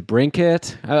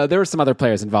DeBrincat. There were some other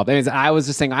players involved. Anyways, I was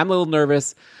just saying I'm a little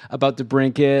nervous about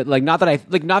DeBrincat.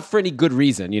 Not for any good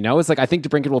reason, It's like I think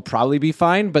DeBrincat will probably be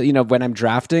fine, but when I'm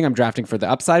drafting for the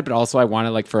upside, but also I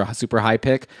want to for a super high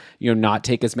pick, not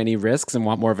take as many risks and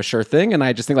want more of a sure thing. And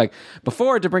I just think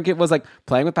before DeBrincat was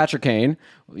playing with Patrick Kane,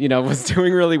 was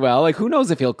doing really well. Who knows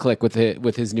if he'll click with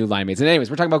his new line mates. And anyways,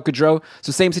 we're talking about Gaudreau.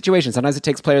 So same situation. Sometimes it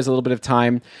takes players a little bit of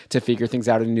time to figure things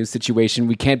out in a new situation.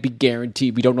 We can't be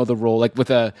guaranteed. We don't know the role. With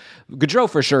a Gaudreau,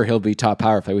 for sure, he'll be top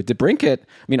power play. With DeBrincat,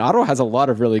 Ottawa has a lot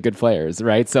of really good players,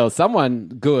 right? So someone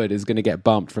good is going to get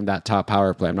bumped from that top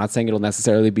power play. I'm not saying it'll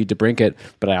necessarily be DeBrincat,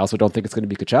 but I also don't think it's going to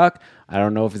be Tkachuk. I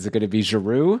don't know if it's going to be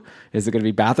Giroux. Is it going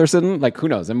to be Batherson? Who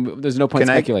knows? There's no point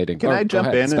speculating. Can I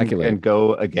jump in and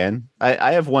go again?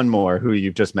 I have one more who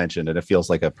you've just mentioned, and it feels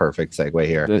like a perfect segue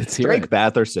here. Drake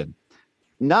Batherson,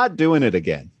 not doing it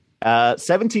again.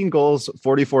 17 goals,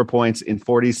 44 points in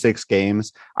 46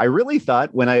 games. I really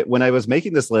thought when I was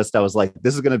making this list, I was like,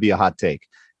 this is going to be a hot take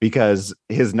because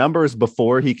his numbers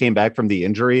before he came back from the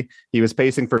injury, he was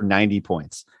pacing for 90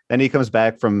 points. Then he comes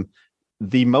back from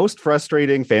the most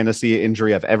frustrating fantasy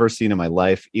injury I've ever seen in my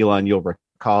life. Elon, you'll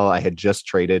recall I had just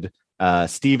traded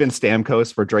Steven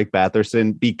Stamkos for Drake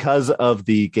Batherson because of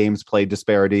the games played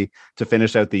disparity to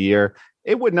finish out the year.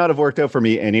 It would not have worked out for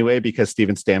me anyway because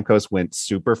Steven Stamkos went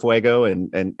super fuego.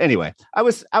 And anyway, I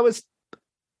was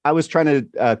trying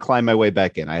to climb my way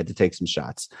back in. I had to take some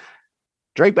shots.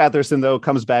 Drake Batherson, though,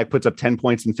 comes back, puts up 10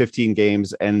 points in 15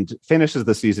 games, and finishes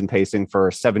the season pacing for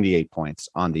 78 points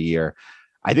on the year.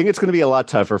 I think it's going to be a lot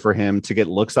tougher for him to get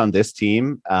looks on this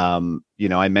team. I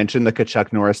mentioned the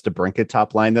Tkachuk, Norris, DeBrincat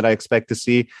top line that I expect to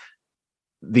see.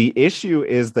 The issue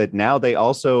is that now they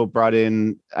also brought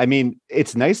in,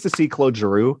 it's nice to see Claude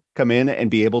Giroux come in and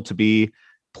be able to be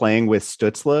playing with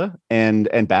Stützle and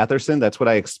Batherson. That's what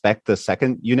I expect the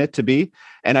second unit to be.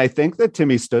 And I think that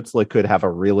Timmy Stützle could have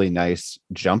a really nice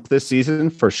jump this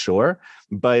season for sure,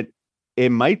 but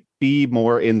it might be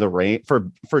more in the range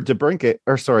for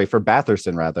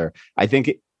Batherson rather. I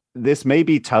think this may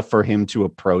be tough for him to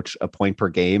approach a point per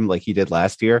game like he did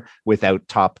last year without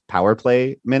top power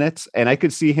play minutes. And I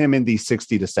could see him in the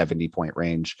 60 to 70 point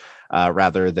range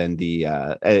rather than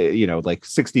the,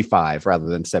 65 rather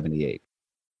than 78.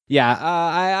 Yeah,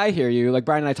 I hear you.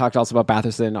 Brian and I talked also about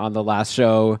Batherson on the last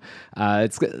show.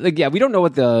 It's we don't know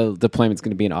what the deployment's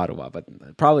going to be in Ottawa, but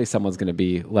probably someone's going to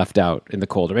be left out in the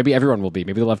cold, or maybe everyone will be.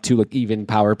 Maybe they'll have two even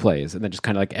power plays, and then just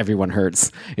kind of everyone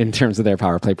hurts in terms of their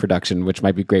power play production, which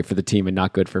might be great for the team and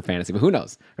not good for fantasy. But who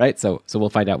knows, right? So we'll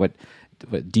find out what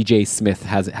DJ Smith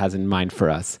has in mind for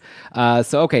us.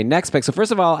 Okay, next pick. So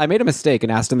first of all, I made a mistake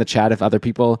and asked in the chat if other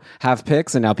people have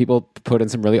picks, and now people put in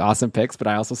some really awesome picks, but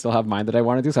I also still have mine that I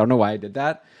want to do, so I don't know why I did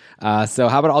that. So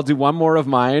how about I'll do one more of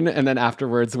mine, and then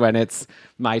afterwards, when it's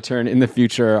my turn in the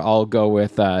future, I'll go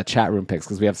with chat room picks,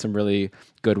 because we have some really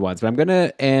good ones. But I'm going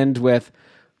to end with...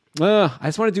 I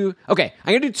just want to do... Okay,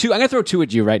 I'm going to do two. I'm going to throw two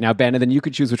at you right now, Ben, and then you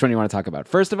could choose which one you want to talk about.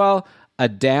 First of all, a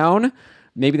down...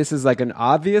 Maybe this is an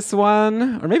obvious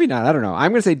one, or maybe not. I don't know.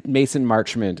 I'm going to say Mason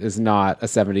Marchment is not a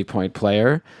 70-point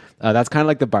player. That's kind of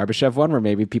like the Barbashev one, where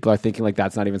maybe people are thinking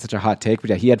that's not even such a hot take. But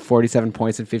yeah, he had 47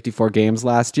 points in 54 games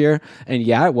last year. And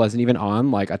yeah, it wasn't even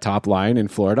on a top line in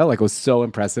Florida. It was so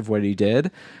impressive what he did.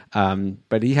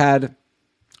 But he had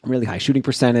really high shooting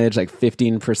percentage,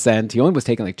 15%. He only was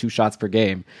taking 2 shots per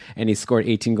game, and he scored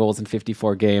 18 goals in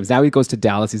 54 games. Now he goes to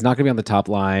Dallas. He's not going to be on the top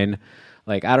line.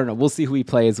 I don't know. We'll see who he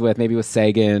plays with. Maybe with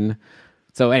Sagan.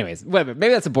 So anyways, maybe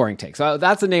that's a boring take. So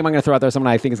that's a name I'm going to throw out there, someone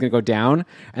I think is going to go down.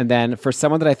 And then for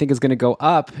someone that I think is going to go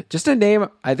up, just a name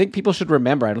I think people should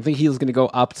remember. I don't think he's going to go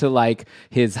up to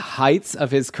his heights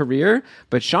of his career,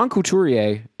 but Sean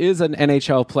Couturier is an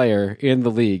NHL player in the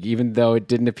league, even though it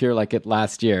didn't appear like it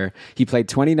last year. He played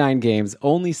 29 games,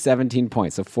 only 17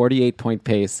 points, so 48-point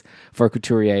pace for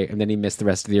Couturier, and then he missed the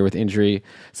rest of the year with injury.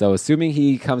 So assuming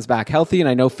he comes back healthy, and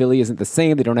I know Philly isn't the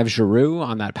same, they don't have Giroux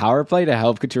on that power play to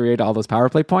help Couturier to all those power power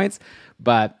play points,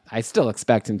 but I still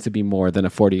expect him to be more than a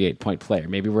 48-point player.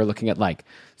 Maybe we're looking at like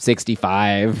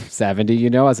 65,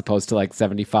 70, as opposed to like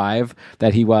 75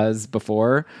 that he was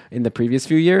before in the previous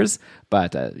few years.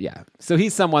 But yeah, so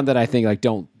he's someone that I think like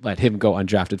don't let him go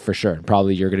undrafted for sure.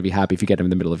 Probably you're going to be happy if you get him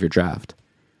in the middle of your draft.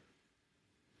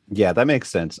 Yeah, that makes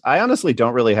sense. I honestly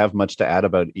don't really have much to add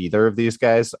about either of these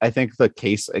guys. I think the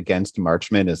case against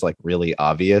Marchment is like really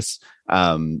obvious.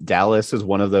 Dallas is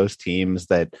one of those teams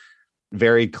that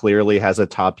very clearly has a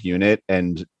top unit,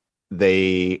 and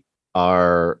they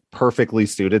are perfectly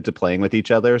suited to playing with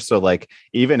each other. So like,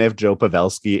 even if Joe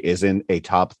Pavelski isn't a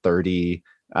top 30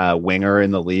 winger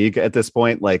in the league at this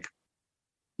point, like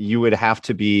you would have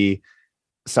to be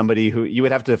somebody who you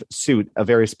would have to suit a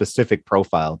very specific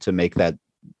profile to make that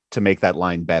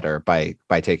line better by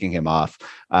taking him off.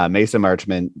 Mason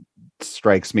Marchment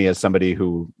strikes me as somebody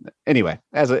who, anyway,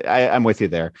 I'm with you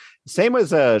there. Same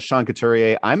as Sean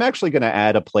Couturier. I'm actually going to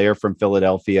add a player from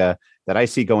Philadelphia that I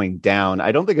see going down.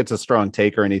 I don't think it's a strong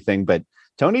take or anything, but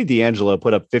Tony DeAngelo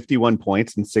put up 51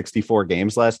 points in 64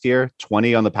 games last year,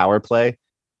 20 on the power play.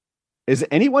 Is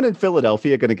anyone in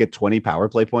Philadelphia going to get 20 power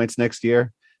play points next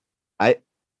year?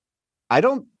 I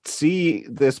don't see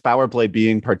this power play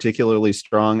being particularly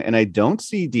strong, and I don't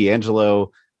see DeAngelo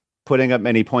putting up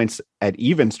many points at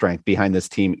even strength behind this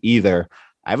team either.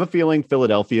 I have a feeling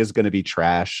Philadelphia is going to be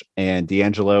trash, and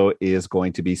DeAngelo is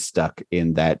going to be stuck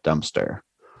in that dumpster.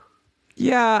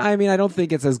 Yeah, I mean, I don't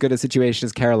think it's as good a situation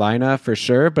as Carolina for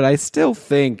sure, but I still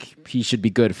think he should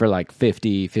be good for like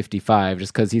 50, 55,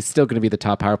 just because he's still going to be the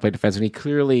top power play defenseman. He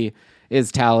clearly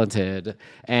is talented.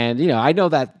 And, I know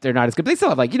that they're not as good, but they still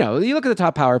have like, you look at the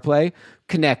top power play,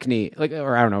 Konechny, like,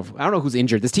 or I don't know who's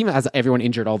injured. This team has everyone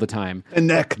injured all the time.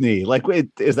 Konechny, like, wait,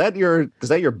 is that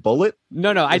your bullet?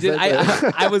 No, I did.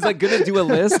 I was like going to do a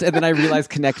list, and then I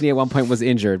realized Konechny at one point was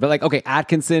injured. But like, okay,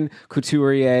 Atkinson,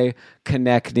 Couturier,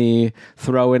 Konechny,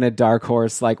 throw in a dark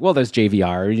horse. Like, well, there's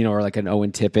JVR, or like an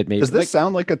Owen Tippett. Maybe. Does this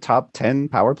sound like a top 10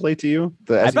 power play to you?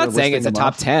 I'm not saying it's a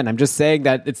top 10. I'm just saying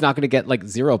that it's not going to get like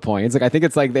 0 points. Like, I think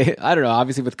it's like I don't know.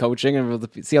 Obviously, with coaching, and we'll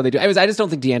see how they do. I just don't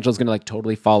think DeAngelo's going to like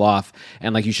totally fall off,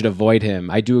 and like you should avoid him.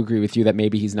 I do agree with you that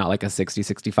maybe he's not like a 60,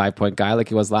 65 point guy like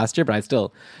he was last year, but I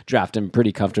still draft him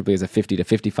pretty comfortably as a 50 to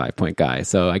 55 point guy.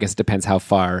 So I guess it depends how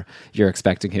far you're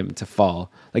expecting him to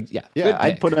fall. Like, yeah,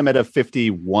 I'd put him at a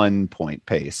 51 point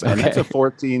pace, and that's a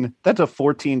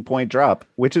 14 point drop,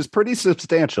 which is pretty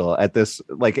substantial at this.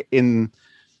 Like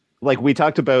we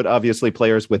talked about, obviously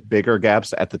players with bigger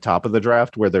gaps at the top of the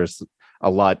draft where there's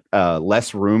a lot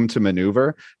less room to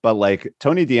maneuver, but like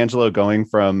Tony DeAngelo going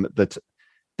from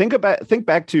think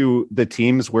back to the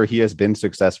teams where he has been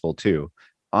successful too.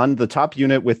 On the top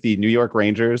unit with the New York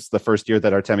Rangers, the first year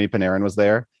that Artemi Panarin was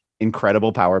there,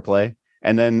 incredible power play.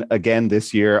 And then again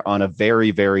this year on a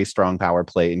very, very strong power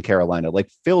play in Carolina, like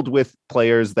filled with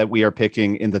players that we are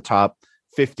picking in the top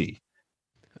 50.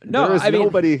 No, I mean,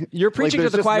 nobody. You're preaching to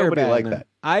the choir, Ben. Like that.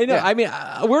 I know. Yeah. I mean,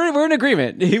 we're in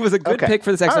agreement. He was a good pick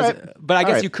for this exercise. Right. But I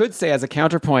guess you could say, as a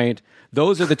counterpoint,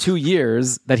 those are the 2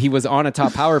 years that he was on a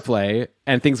top power play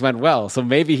and things went well. So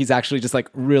maybe he's actually just like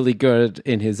really good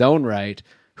in his own right.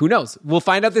 Who knows? We'll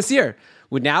find out this year.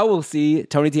 Now we'll see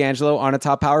Tony DeAngelo on a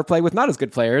top power play with not as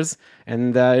good players,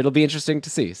 and it'll be interesting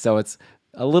to see. So it's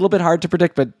a little bit hard to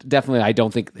predict, but definitely I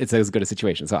don't think it's as good a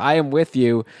situation. So I am with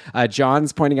you.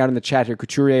 John's pointing out in the chat here,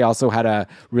 Couturier also had a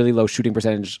really low shooting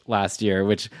percentage last year,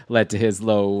 which led to his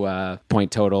low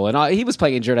point total. And he was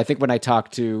playing injured. I think when I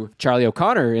talked to Charlie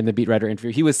O'Connor in the beat writer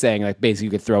interview, he was saying like basically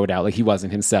you could throw it out. Like he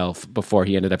wasn't himself before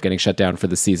he ended up getting shut down for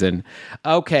the season.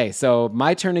 Okay, so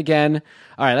my turn again.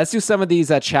 All right, let's do some of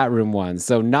these chat room ones.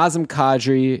 So Nazem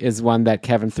Kadri is one that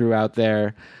Kevin threw out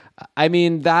there. I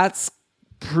mean, that's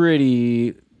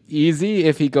pretty easy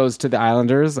if he goes to the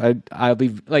Islanders. I'll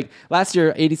be like last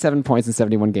year, 87 points in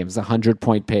 71 games,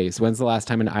 100-point pace. When's the last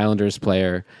time an Islanders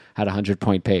player had a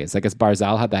 100-point pace? I guess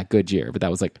Barzal had that good year, but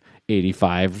that was like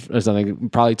 85 or something.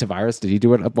 Probably Tavares. Did he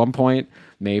do it at one point?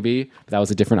 Maybe. But that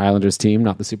was a different Islanders team,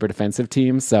 not the super defensive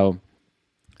team. So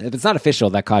it's not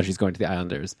official that Kadri's going to the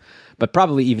Islanders, but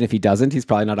probably even if he doesn't, he's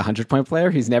probably not a 100-point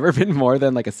player. He's never been more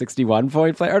than like a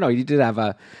 61-point player. Or no, he did have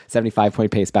a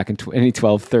 75-point pace back in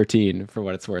 2012-13 for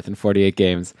what it's worth in 48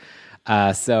 games.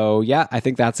 So yeah, I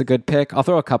think that's a good pick. I'll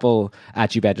throw a couple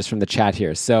at you, Ben, just from the chat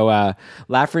here. So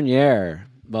Lafreniere,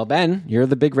 well, Ben, you're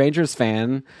the big Rangers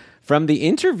fan. From the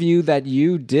interview that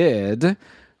you did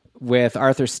with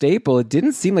Arthur Staple, it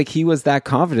didn't seem like he was that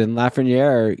confident in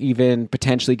Lafreniere even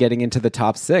potentially getting into the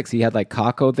top 6. He had like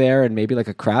Kakko there and maybe like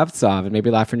a Kravtsov, and maybe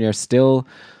Lafreniere still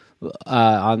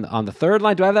on the third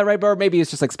line. Do I have that right, or maybe it's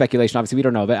just like speculation? Obviously, we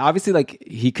don't know, but obviously, like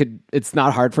he could. It's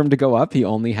not hard for him to go up. He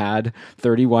only had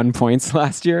 31 points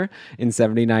last year in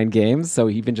 79 games, so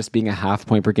even just being a half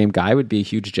point per game guy would be a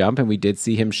huge jump. And we did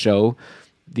see him show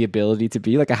the ability to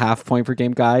be like a half point per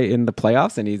game guy in the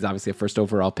playoffs, and he's obviously a first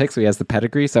overall pick, so he has the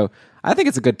pedigree. So I think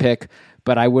it's a good pick,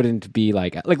 but I wouldn't be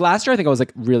like last year. I think I was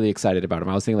like really excited about him.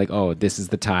 I was thinking like, oh, this is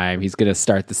the time he's going to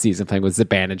start the season playing with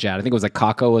Zibanejad. I think it was like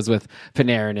Kakko was with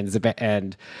Panarin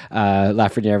and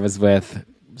Lafreniere was with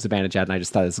Zibanejad, and I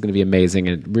just thought this was going to be amazing,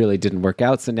 and it really didn't work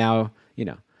out. So now,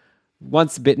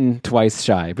 once bitten, twice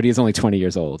shy, but he's only 20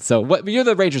 years old. So you're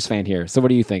the Rangers fan here. So what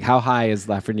do you think? How high is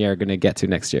Lafreniere going to get to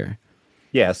next year?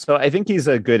 Yeah, so I think he's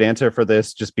a good answer for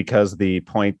this just because the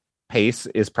point pace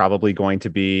is probably going to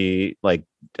be like,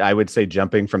 I would say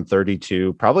jumping from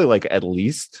 32, probably like at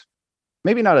least,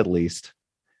 maybe not at least.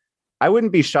 I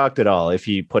wouldn't be shocked at all if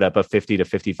he put up a 50 to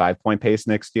 55 point pace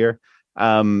next year.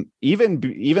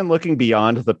 Even looking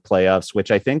beyond the playoffs,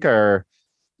 which I think are,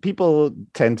 people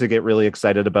tend to get really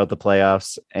excited about the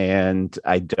playoffs, and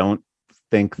I don't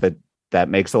think that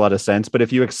makes a lot of sense. But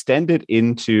if you extend it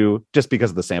into, just because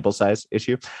of the sample size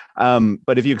issue,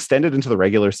 but if you extend it into the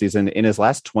regular season, in his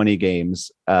last 20 games,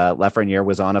 Lafreniere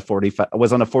was on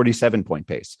a 47 point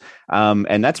pace.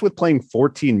 And that's with playing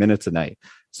 14 minutes a night.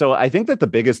 So I think that the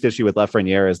biggest issue with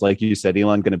Lafreniere is, like you said,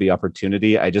 Elon, going to be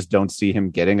opportunity. I just don't see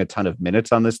him getting a ton of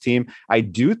minutes on this team. I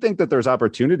do think that there's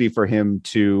opportunity for him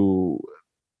to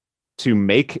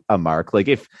make a mark. Like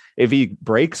if he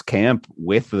breaks camp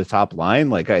with the top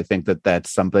line, like I think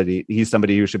he's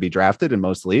somebody who should be drafted in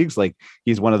most leagues. Like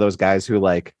he's one of those guys who,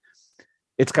 like,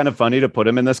 it's kind of funny to put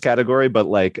him in this category, but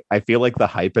like I feel like the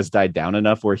hype has died down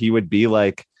enough where he would be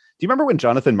like, do you remember when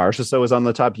Jonathan Marchessault was on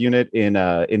the top unit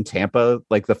in Tampa,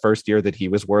 like the first year that he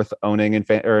was worth owning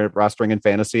or rostering in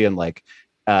fantasy? And like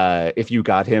if you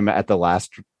got him at the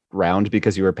last round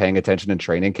because you were paying attention in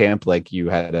training camp, like you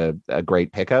had a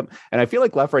great pickup. And I feel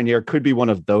like Lafreniere could be one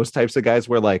of those types of guys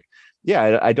where, like,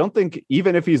 yeah, I don't think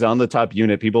even if he's on the top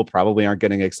unit, people probably aren't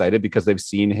getting excited because they've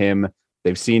seen him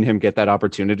get that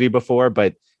opportunity before.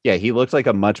 But yeah, he looked like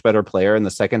a much better player in the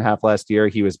second half last year.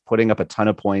 He was putting up a ton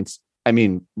of points. I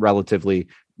mean, relatively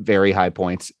very high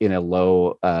points in a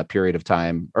low period of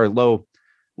time, or low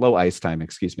ice time,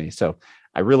 excuse me. So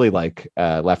I really like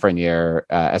Lafreniere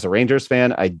as a Rangers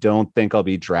fan. I don't think I'll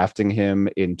be drafting him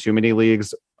in too many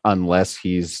leagues unless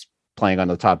he's playing on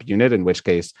the top unit, in which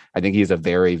case I think he's a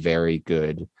very, very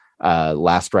good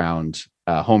last round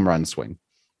home run swing.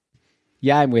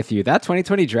 Yeah, I'm with you. That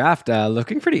 2020 draft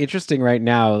looking pretty interesting right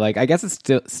now. Like, I guess it's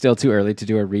still too early to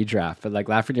do a redraft, but like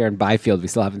Lafreniere and Byfield, we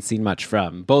still haven't seen much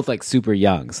from. Both like super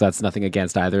young, so that's nothing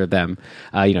against either of them.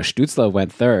 Stützle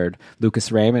went third,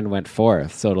 Lucas Raymond went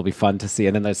fourth, so it'll be fun to see.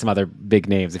 And then there's some other big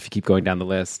names if you keep going down the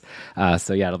list.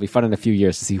 So yeah, it'll be fun in a few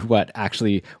years to see what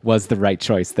actually was the right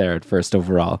choice there at first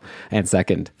overall and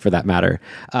second for that matter.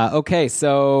 Okay,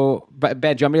 so Ben,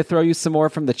 do you want me to throw you some more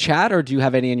from the chat, or do you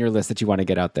have any in your list that you want to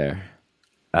get out there?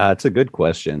 It's a good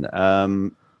question.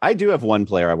 I do have one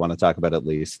player I want to talk about at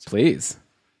least. Please.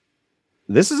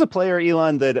 This is a player,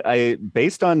 Elon, that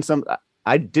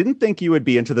I didn't think you would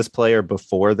be into this player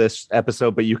before this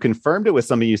episode, but you confirmed it with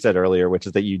something you said earlier, which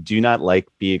is that you do not like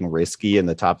being risky in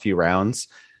the top few rounds.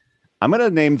 I'm going to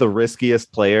name the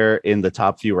riskiest player in the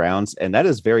top few rounds, and that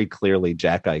is very clearly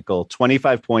Jack Eichel.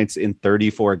 25 points in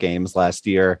 34 games last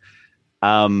year.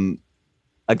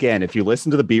 Again, if you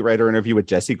listen to the beat writer interview with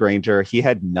Jesse Granger, he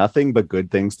had nothing but good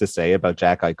things to say about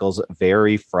Jack Eichel's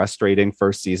very frustrating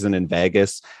first season in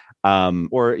Vegas,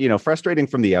 frustrating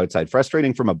from the outside,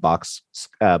 frustrating from a box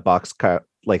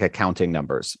like accounting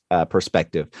numbers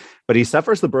perspective. But he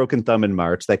suffers the broken thumb in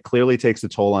March. That clearly takes a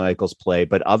toll on Eichel's play,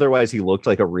 but otherwise he looked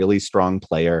like a really strong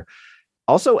player.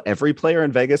 Also, every player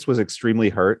in Vegas was extremely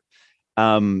hurt.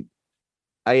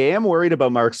 I am worried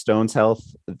about Mark Stone's health.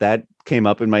 That came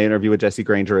up in my interview with Jesse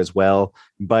Granger as well.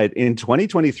 But in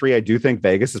 2023, I do think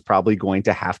Vegas is probably going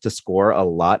to have to score a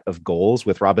lot of goals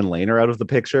with Robin Lehner out of the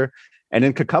picture. And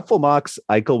in Cupful mocks,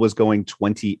 Eichel was going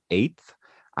 28th.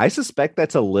 I suspect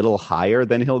that's a little higher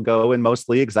than he'll go in most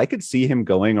leagues. I could see him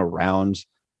going around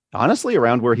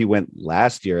where he went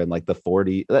last year in like the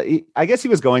 40. I guess he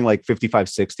was going like 55,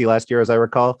 60 last year, as I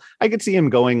recall. I could see him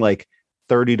going like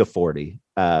 30 to 40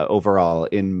 overall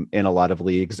in a lot of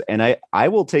leagues. And I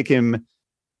will take him.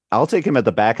 I'll take him at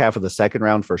the back half of the second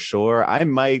round for sure. I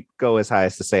might go as high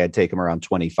as to say I'd take him around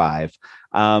 25.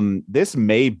 This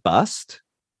may bust,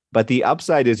 but the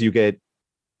upside is you get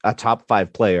a top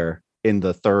 5 player in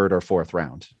the third or fourth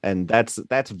round. And that's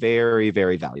very,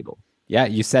 very valuable. Yeah,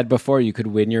 you said before you could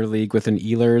win your league with an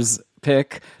Ehlers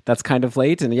pick that's kind of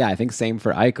late. And yeah, I think same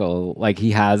for Eichel. Like,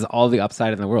 he has all the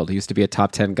upside in the world. He used to be a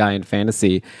top 10 guy in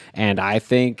fantasy, and I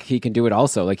think he can do it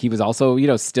also. Like, he was also,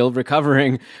 still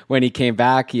recovering when he came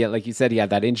back. He had, like you said, he had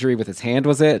that injury with his hand,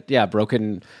 was it? Yeah,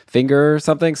 broken finger or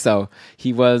something. So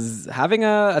he was having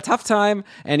a tough time,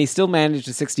 and he still managed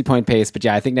a 60-point pace. But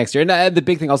yeah, I think next year, and the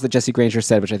big thing also that Jesse Granger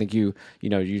said, which I think you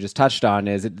just touched on,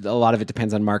 is a lot of it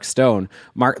depends on Mark Stone.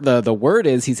 The word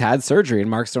is he's had surgery, and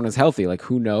Mark Stone is healthy. Like,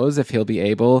 who knows if he'll be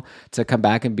able to come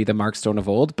back and be the Mark Stone of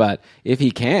old, but if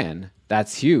he can,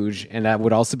 that's huge. And that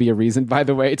would also be a reason, by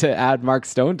the way, to add Mark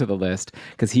Stone to the list,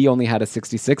 because he only had a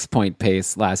 66-point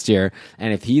pace last year.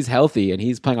 And if he's healthy and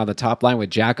he's playing on the top line with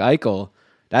Jack Eichel,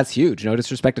 that's huge. No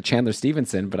disrespect to Chandler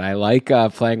Stevenson, but I like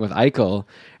playing with Eichel.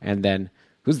 And then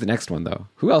who's the next one, though?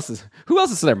 Who else is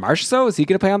there? Marchessault? Is he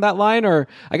going to play on that line? Or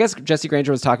I guess Jesse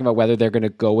Granger was talking about whether they're going to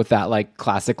go with that like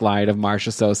classic line of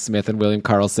Marchessault, Smith, and William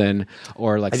Karlsson,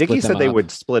 or like I think he said they would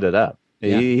split it up.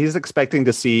 Yeah. He's expecting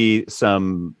to see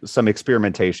some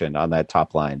experimentation on that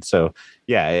top line. So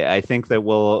yeah, I think that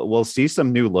we'll see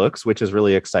some new looks, which is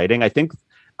really exciting. I think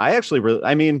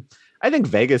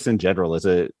Vegas in general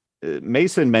is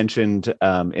Mason mentioned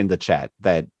in the chat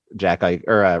that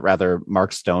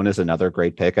Mark Stone is another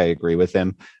great pick. I agree with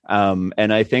him.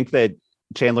 And I think that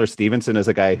Chandler Stevenson is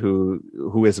a guy who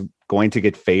is going to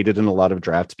get faded in a lot of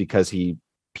drafts because he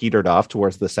petered off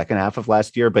towards the second half of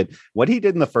last year. But what he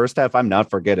did in the first half, I'm not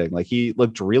forgetting. Like, he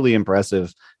looked really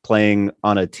impressive playing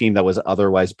on a team that was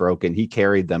otherwise broken. He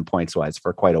carried them points wise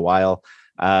for quite a while.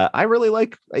 I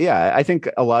think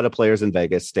a lot of players in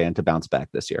Vegas stand to bounce back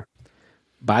this year.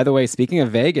 By the way, speaking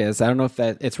of Vegas, I don't know if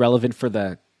that it's relevant for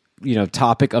the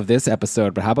topic of this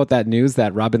episode, but how about that news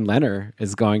that Robin Lehner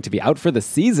is going to be out for the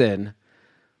season?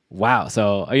 Wow.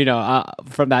 So,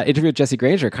 from that interview with Jesse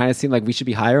Granger, it kind of seemed like we should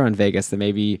be higher on Vegas than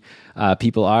maybe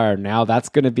people are. Now that's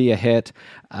going to be a hit.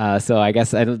 So I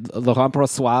guess Laurent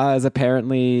Brossoit is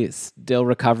apparently still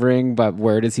recovering, but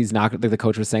word is he's not, the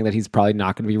coach was saying that he's probably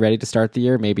not going to be ready to start the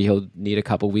year. Maybe he'll need a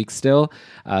couple weeks still.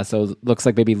 So it looks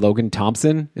like maybe Logan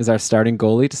Thompson is our starting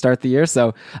goalie to start the year.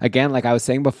 So again, like I was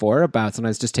saying before about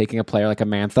sometimes just taking a player like a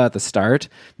Mantha at the start,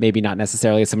 maybe not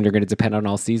necessarily someone you're going to depend on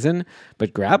all season,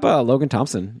 but grab Logan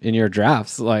Thompson in your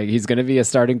drafts. Like, he's going to be a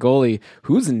starting goalie.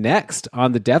 Who's next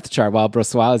on the depth chart while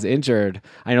Brossoit is injured?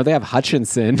 I know they have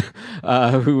Hutchinson,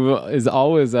 who is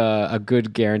always a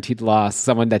good guaranteed loss,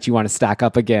 someone that you want to stack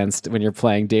up against when you're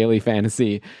playing daily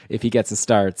fantasy if he gets a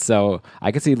start. So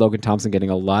I could see Logan Thompson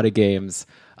getting a lot of games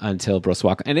until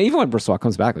Brossoit, and even when Brossoit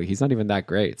comes back, like, he's not even that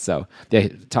great. So yeah,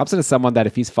 Thompson is someone that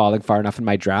if he's falling far enough in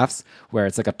my drafts where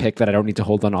it's like a pick that I don't need to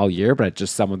hold on all year, but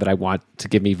just someone that I want to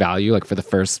give me value like for the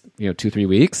first 2-3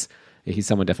 weeks, he's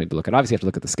someone definitely to look at. Obviously, you have to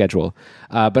look at the schedule.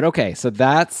 But okay, so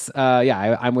that's,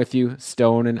 I'm with you.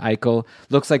 Stone and Eichel.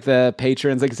 Looks like the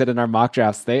patrons, like you said in our mock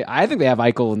drafts, I think they have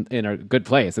Eichel in a good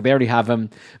place. Like, they already have him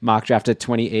mock draft at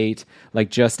 28, like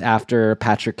just after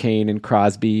Patrick Kane and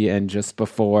Crosby, and just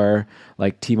before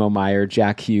like Timo Meier,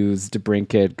 Jack Hughes,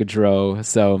 DeBrincat, Gaudreau.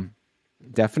 So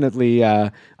definitely,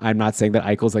 I'm not saying that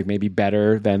Eichel's like maybe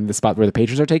better than the spot where the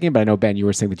patrons are taking, but I know, Ben, you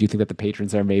were saying that you think that the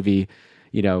patrons are maybe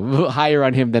higher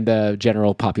on him than the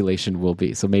general population will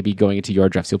be. So maybe going into your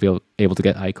drafts, you'll be able to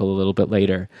get Eichel a little bit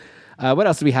later. What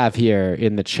else do we have here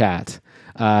in the chat?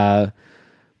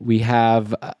 We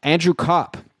have Andrew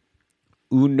Kopp,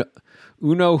 Uno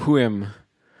Huim.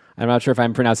 I'm not sure if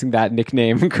I'm pronouncing that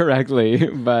nickname correctly,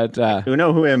 but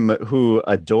Uno Huim, who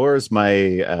adores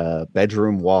my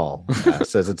bedroom wall,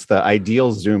 says it's the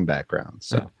ideal Zoom background.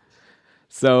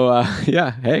 So,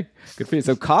 hey, good for you.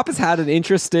 So Kopp has had an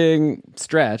interesting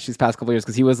stretch these past couple of years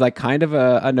because he was like kind of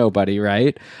a nobody,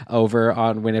 right, over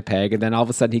on Winnipeg. And then all of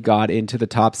a sudden he got into the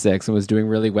top six and was doing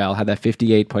really well, had that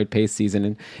 58-point pace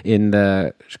season in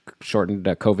the shortened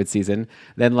COVID season.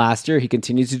 Then last year he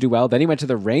continued to do well. Then he went to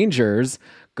the Rangers,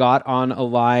 got on a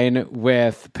line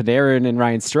with Panarin and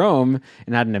Ryan Strome,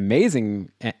 and had an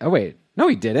amazing... Oh, wait. No,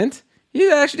 he didn't. He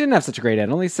actually didn't have such a great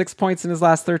end. Only 6 points in his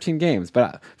last 13 games.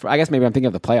 But I guess maybe I'm thinking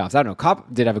of the playoffs. I don't know.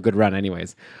 Kopp did have a good run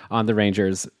anyways on the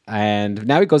Rangers. And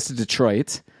now he goes to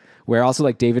Detroit, where also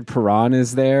like David Perron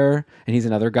is there. And he's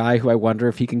another guy who I wonder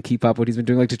if he can keep up what he's been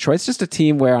doing. Like, Detroit's just a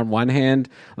team where on one hand,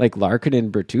 like Larkin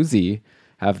and Bertuzzi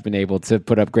have been able to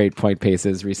put up great point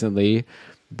paces recently.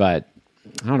 But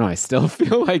I don't know. I still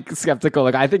feel like skeptical.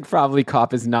 Like, I think probably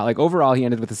Kopp is not like, overall he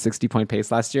ended with a 60-point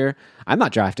pace last year. I'm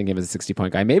not drafting him as a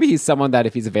 60-point guy. Maybe he's someone that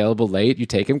if he's available late, you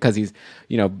take him because he's,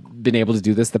 been able to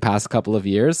do this the past couple of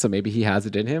years. So maybe he has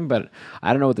it in him, but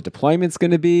I don't know what the deployment's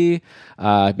going to be.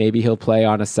 Maybe he'll play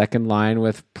on a second line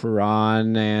with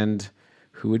Perron and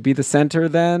who would be the center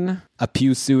then? A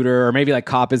Pew Suter, or maybe like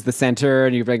Kopp is the center,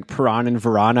 and you like Perron and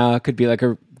Verana could be like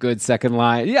a good second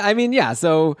line. Yeah, I mean, yeah.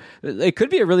 So it could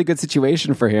be a really good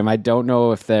situation for him. I don't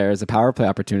know if there's a power play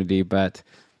opportunity, but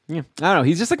yeah, I don't know.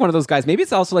 He's just like one of those guys. Maybe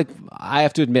it's also like, I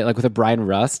have to admit, like with a Brian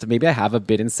Rust, maybe I have a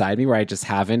bit inside me where I just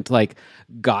haven't like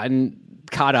gotten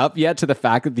caught up yet to the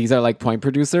fact that these are like point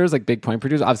producers, like big point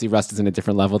producers. Obviously Rust is in a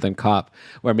different level than Kopp,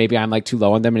 where maybe I'm like too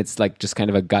low on them and it's like just kind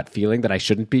of a gut feeling that I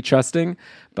shouldn't be trusting.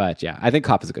 But yeah, I think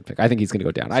Kopp is a good pick. I think he's going to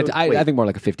go down. So, I think more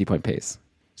like a 50-point pace.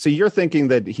 So you're thinking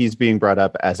that he's being brought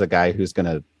up as a guy who's going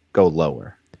to go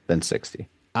lower than 60?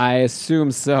 I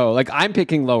assume so. Like I'm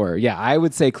picking lower. Yeah, I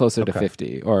would say closer to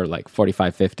 50 or like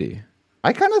 45, 50.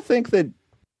 I kind of think that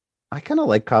I kind of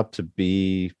like Kopp to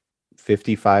be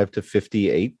 55 to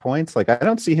 58 points. Like I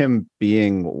don't see him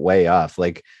being way off.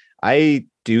 Like I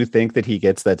do think that he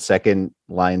gets that second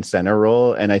line center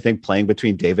role. And I think playing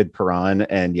between David Perron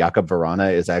and Jakub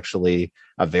Verana is actually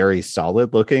a very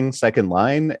solid looking second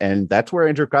line. And that's where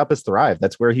Andrew Kopp has thrived.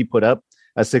 That's where he put up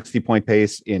a 60-point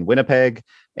pace in Winnipeg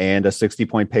and a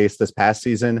 60-point pace this past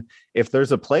season. If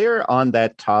there's a player on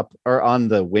that top or on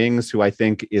the wings who I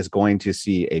think is going to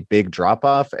see a big drop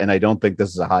off, and I don't think this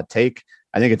is a hot take,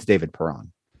 I think it's David Perron.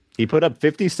 He put up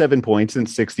 57 points in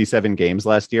 67 games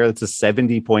last year. That's a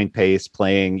 70-point pace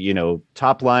playing, you know,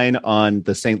 top line on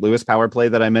the St. Louis power play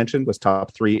that I mentioned was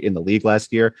top 3 in the league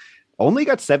last year. Only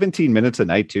got 17 minutes a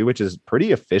night too, which is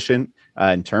pretty efficient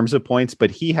in terms of points,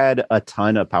 but he had a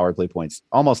ton of power play points.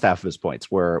 Almost half of his points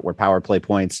were power play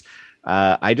points.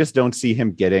 I just don't see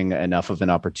him getting enough of an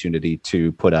opportunity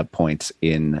to put up points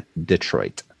in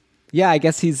Detroit. Yeah, I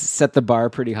guess he's set the bar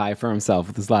pretty high for himself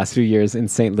with his last few years in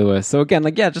St. Louis. So again,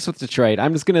 like, yeah, just with Detroit,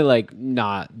 I'm just going to like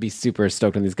not be super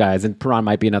stoked on these guys. And Perron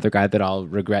might be another guy that I'll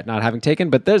regret not having taken,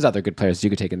 but there's other good players you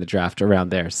could take in the draft around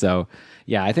there. So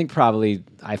yeah, I think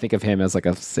of him as like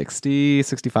a 60,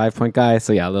 65 point guy.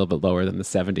 So yeah, a little bit lower than the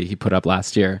 70 he put up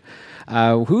last year.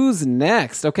 Who's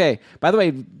next? Okay. By the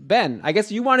way, Ben, I guess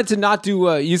you wanted to not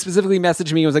do, you specifically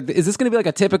messaged me. It was like, is this going to be like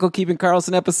a typical Keeping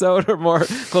Karlsson episode or more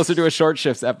closer to a short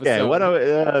shifts episode?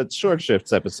 Yeah, short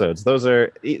shifts episodes. Those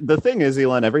are, the thing is,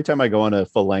 Elon, every time I go on a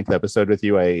full length episode with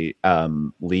you, I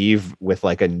leave with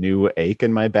like a new ache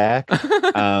in my back.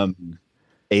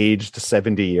 Aged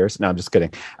 70 years. No, I'm just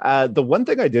kidding. The one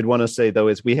thing I did want to say, though,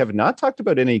 is we have not talked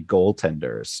about any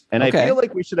goaltenders. And okay. I feel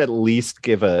like we should at least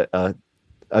give a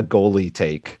goalie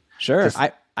take. Sure.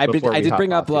 I did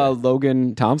bring up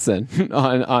Logan Thompson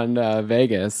on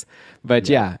Vegas, but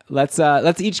yeah, let's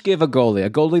each give a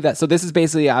goalie that. So this is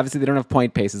basically, obviously they don't have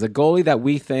point paces. A goalie that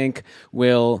we think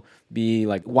will be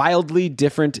like wildly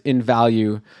different in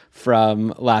value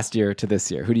from last year to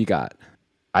this year. Who do you got?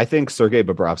 I think Sergei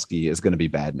Bobrovsky is going to be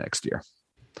bad next year.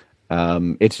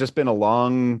 It's just been a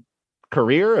long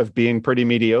career of being pretty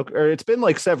mediocre. It's been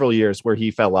like several years where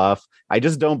he fell off. I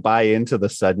just don't buy into the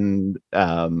sudden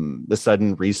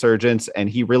resurgence, and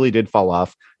he really did fall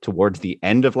off towards the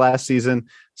end of last season.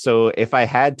 So if I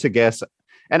had to guess,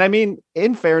 and I mean,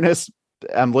 in fairness,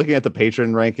 I'm looking at the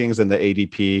patron rankings and the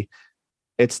ADP.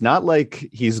 It's not like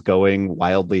he's going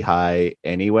wildly high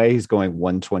anyway. He's going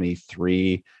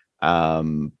 123.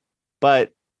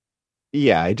 But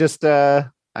yeah,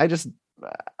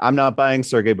 I'm not buying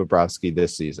Sergei Bobrovsky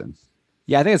this season.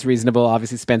 Yeah, I think it's reasonable.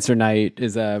 Obviously, Spencer Knight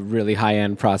is a really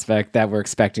high-end prospect that we're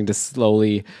expecting to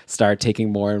slowly start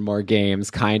taking more and more games,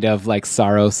 kind of like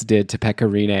Saros did to Pekka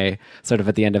Rinne, sort of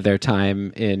at the end of their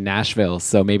time in Nashville.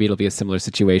 So maybe it'll be a similar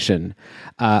situation.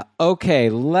 Okay,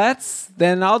 I'll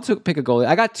pick a goalie.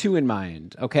 I got two in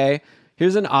mind, okay?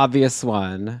 Here's an obvious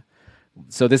one.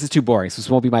 So this is too boring. So this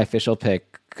won't be my official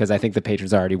pick because I think the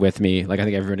patrons are already with me. Like I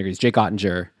think everyone agrees. Jake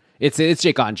Ottinger. It's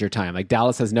Jake Ottinger time. Like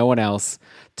Dallas has no one else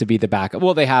to be the backup.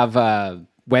 Well, they have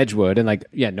Wedgwood, and like,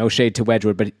 yeah, no shade to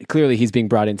Wedgwood, but clearly he's being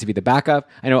brought in to be the backup.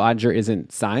 I know Ottinger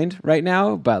isn't signed right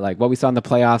now, but like what we saw in the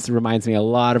playoffs reminds me a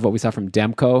lot of what we saw from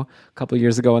Demko a couple of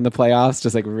years ago in the playoffs,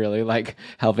 just like really like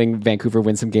helping Vancouver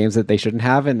win some games that they shouldn't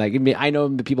have. And like, I know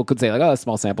the people could say like, oh,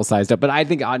 small sample sized up, but I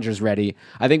think Ottinger's ready.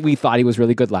 I think we thought he was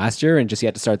really good last year and just he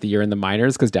had to start the year in the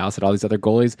minors because Dallas had all these other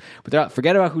goalies. But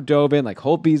forget about Hudobin, like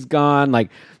Holtby's gone, like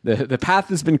the path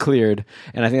has been cleared,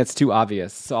 and I think that's too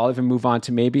obvious. So I'll even move on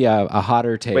to maybe a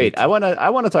hotter take. Wait, I want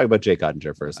to talk about Jake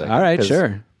Ottinger for a second. All right,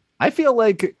 sure. I feel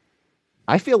like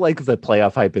the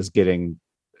playoff hype is getting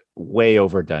way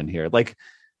overdone here. Like,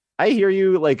 I hear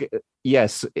you. Like,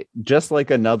 yes, just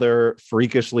like another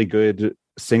freakishly good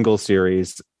single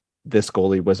series, this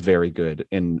goalie was very good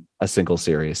in a single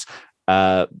series.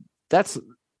 That's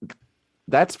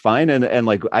that's fine. And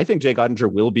like, I think Jake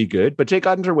Ottinger will be good, but Jake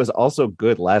Ottinger was also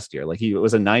good last year. Like he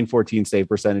was a 914 save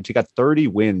percentage. He got 30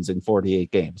 wins in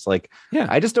 48 games. Like, yeah,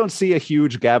 I just don't see a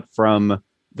huge gap from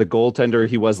the goaltender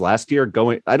he was last year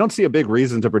going. I don't see a big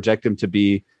reason to project him to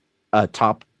be a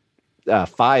top 5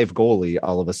 goalie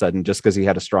all of a sudden, just because he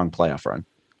had a strong playoff run.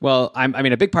 Well, I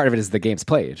mean, a big part of it is the games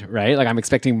played, right? Like I'm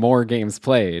expecting more games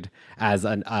played as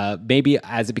maybe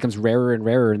as it becomes rarer and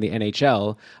rarer in the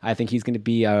NHL. I think he's going to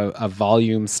be a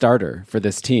volume starter for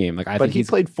this team. Like but he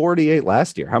played 48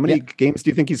 last year. How many games do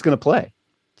you think he's going to play?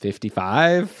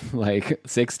 55, like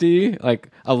 60, like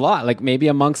a lot. Like maybe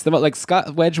amongst them, like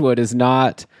Scott Wedgwood is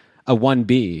not a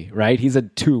 1B, right? He's a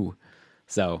 2.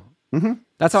 So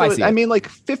that's how I see it. I mean, like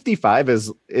 55 is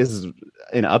an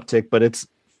uptick, but it's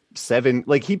 7.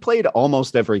 Like he played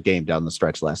almost every game down the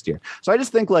stretch last year. So I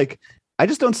just think I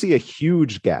just don't see a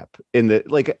huge gap in the,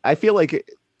 like, I feel like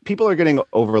people are getting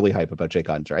overly hype about Jake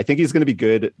Ottinger. I think he's going to be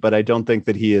good, but I don't think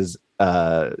that he is,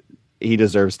 he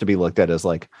deserves to be looked at as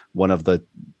like one of the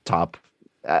top.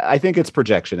 I think it's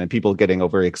projection and people getting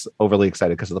overly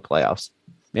excited because of the playoffs.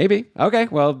 Maybe. Okay.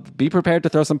 Well, be prepared to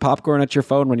throw some popcorn at your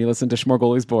phone when you listen to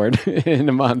Schmorgoli's Board in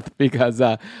a month, because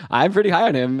I'm pretty high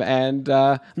on him, and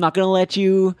I'm not going to let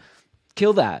you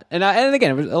kill that. And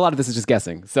again, a lot of this is just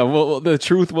guessing. So the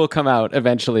truth will come out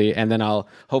eventually, and then I'll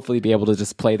hopefully be able to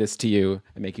just play this to you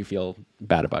and make you feel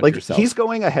bad about yourself. He's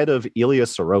going ahead of Ilya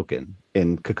Sorokin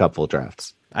in a couple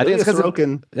drafts. I think that's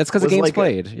because of games like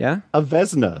played. A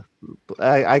Vezina.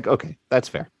 Okay, that's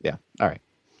fair. Yeah. All right.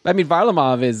 I mean,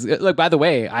 Varlamov is, look, by the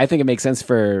way, I think it makes sense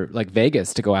for like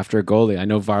Vegas to go after a goalie. I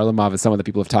know Varlamov is someone that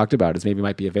people have talked about as maybe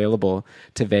might be available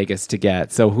to Vegas to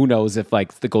get. So who knows if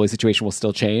like the goalie situation will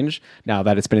still change now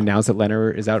that it's been announced that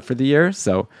Leonard is out for the year.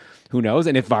 So who knows?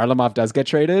 And if Varlamov does get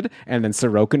traded and then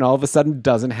Sorokin all of a sudden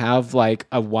doesn't have like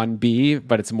a 1B,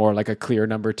 but it's more like a clear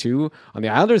number 2 on the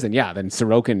Islanders, then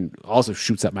Sorokin also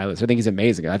shoots up my list. I think he's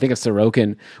amazing. I think if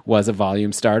Sorokin was a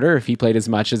volume starter, if he played as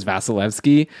much as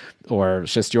Vasilevsky or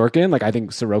Shesterkin, like I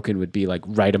think Sorokin would be like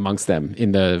right amongst them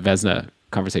in the Vezina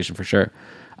conversation for sure.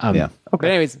 Okay. But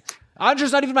anyways,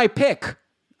 Ottinger's not even my pick.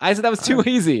 I said that was too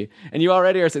easy, and you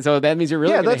already are saying, so that means you're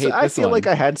really going to hate this one. I feel like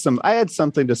I had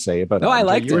something to say about him. No, I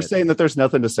liked it. You were saying that there's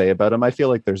nothing to say about him. I feel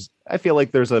like there's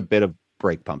a bit of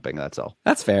brake pumping. That's all.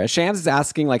 That's fair. Shams is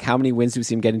asking like, how many wins do we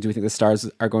see him getting? Do we think the Stars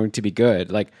are going to be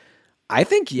good? Like, I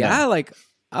think like.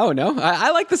 Oh, no.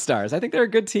 I like the Stars. I think they're a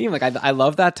good team. Like, I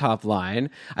love that top line.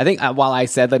 I think while I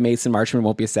said that Mason Marchment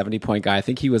won't be a 70-point guy, I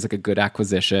think he was like a good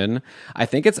acquisition. I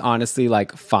think it's honestly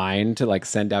like fine to like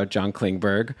send out John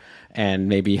Klingberg and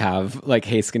maybe have like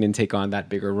Heiskanen take on that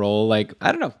bigger role. Like,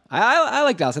 I don't know. I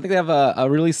like Dallas. I think they have a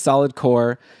really solid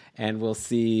core. And we'll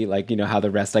see, like, how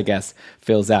the rest, I guess,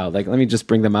 fills out. Like, let me just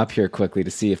bring them up here quickly to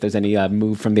see if there's any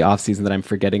move from the offseason that I'm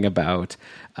forgetting about.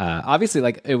 Obviously,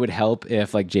 like, it would help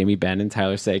if, like, Jamie Benn and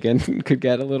Tyler Seguin could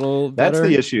get a little better. That's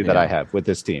the issue that I have with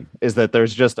this team, is that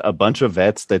there's just a bunch of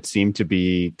vets that seem to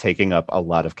be taking up a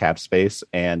lot of cap space,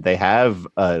 and they have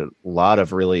a lot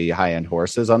of really high-end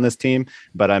horses on this team,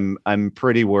 but I'm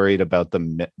pretty worried about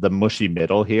the mushy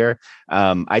middle here.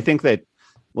 I think that,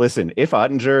 listen, if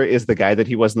Ottinger is the guy that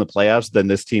he was in the playoffs, then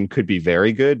this team could be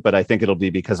very good, but I think it'll be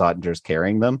because Ottinger's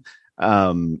carrying them.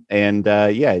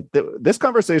 This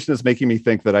conversation is making me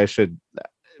think that I should,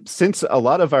 since a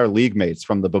lot of our league mates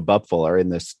from the Bubupful are in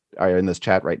this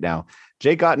chat right now,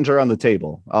 Jake Ottinger on the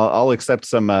table. I'll accept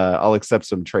some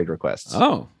trade requests.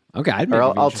 Oh, okay.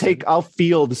 I'll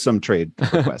field some trade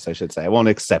requests, I should say. I won't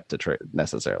accept a trade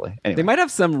necessarily. Anyway. They might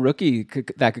have some rookie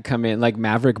that could come in, like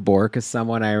Maverick Bork is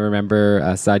someone I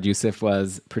remember Saad Youssef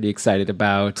was pretty excited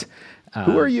about.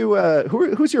 Who are you?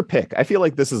 Who's your pick? I feel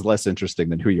like this is less interesting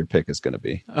than who your pick is going to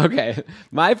be. Okay.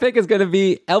 My pick is going to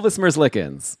be Elvis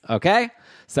Merzlikins. Okay.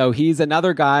 So he's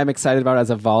another guy I'm excited about as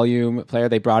a volume player.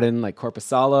 They brought in like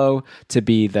Korpisalo to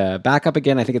be the backup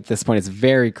again. I think at this point it's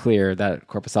very clear that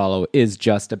Korpisalo is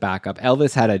just a backup.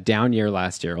 Elvis had a down year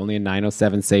last year, only a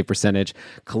 .907 save percentage.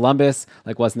 Columbus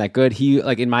wasn't that good. He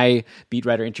in my beat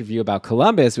writer interview about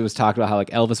Columbus, it was talked about how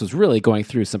like Elvis was really going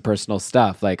through some personal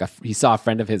stuff. He saw a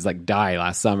friend of his die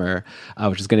last summer,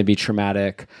 which is going to be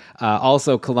traumatic.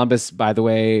 Also, Columbus, by the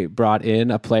way, brought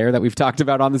in a player that we've talked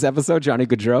about on this episode, Johnny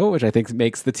Gaudreau, which I think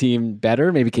makes the team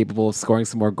better, maybe capable of scoring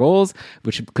some more goals,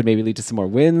 which could maybe lead to some more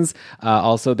wins.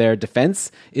 Also, their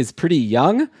defense is pretty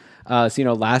young.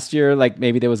 Last year,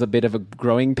 maybe there was a bit of a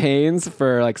growing pains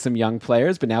for some young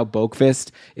players, but now Boqvist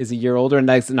is a year older, and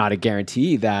that's not a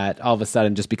guarantee that all of a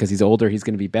sudden, just because he's older, he's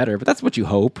going to be better. But that's what you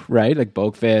hope, right?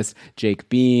 Boqvist, Jake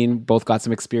Bean, both got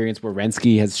some experience.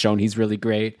 Werenski has shown he's really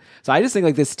great. So I just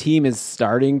think this team is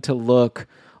starting to look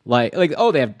Like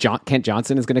they have Kent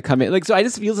Johnson is going to come in. Like, so I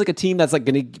just feels like a team that's like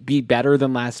going to be better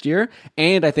than last year.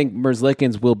 And I think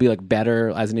Merzlikins will be like better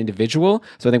as an individual.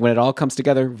 So I think when it all comes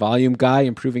together, volume guy,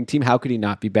 improving team, how could he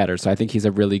not be better? So I think he's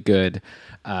a really good,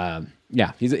 I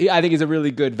think he's a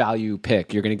really good value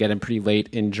pick. You're going to get him pretty late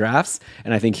in drafts.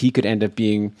 And I think he could end up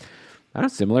being, I don't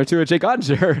know, similar to a Jake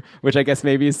Ottinger, which I guess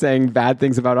maybe is saying bad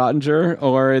things about Ottinger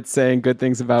or it's saying good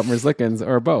things about Merzlikins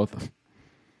or both.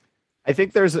 I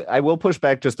think I will push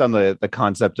back just on the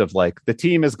concept of like the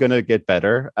team is going to get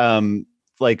better.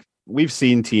 Like we've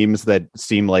seen teams that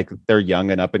seem like they're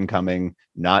young and up and coming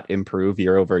not improve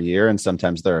year over year. And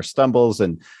sometimes there are stumbles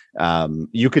and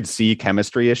you could see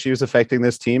chemistry issues affecting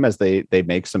this team as they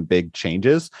make some big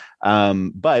changes.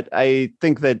 But I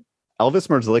think that Elvis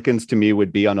Merzlikins to me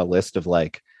would be on a list of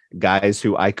like guys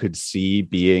who I could see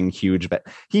being huge, but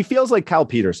he feels like Cal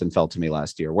Peterson felt to me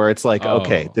last year, where it's like,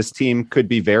 okay, this team could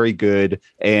be very good.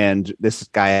 And this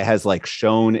guy has like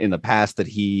shown in the past that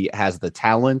he has the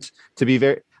talent to be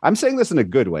I'm saying this in a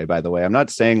good way, by the way. I'm not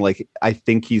saying like, I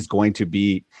think he's going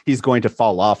to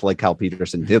fall off like Cal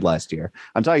Peterson did last year.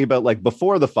 I'm talking about like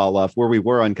before the fall off where we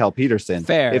were on Cal Peterson.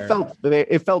 Fair.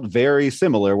 It felt very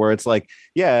similar where it's like,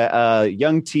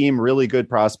 young team, really good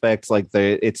prospects. Like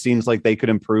it seems like they could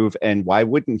improve and why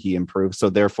wouldn't he improve?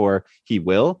 So therefore he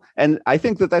will. And I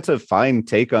think that that's a fine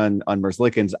take on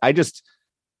Merzlikins.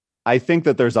 I think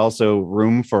that there's also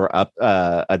room for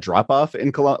a drop off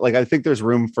in Columbus. Like I think there's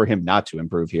room for him not to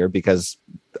improve here because,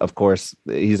 of course,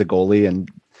 he's a goalie, and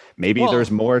maybe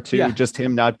there's more to just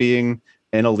him not being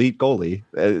an elite goalie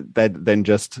than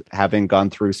just having gone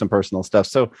through some personal stuff.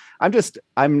 So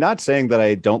I'm not saying that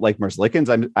I don't like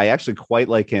Merzlikins. I actually quite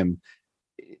like him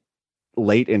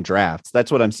late in drafts.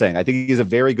 That's what I'm saying. I think he's a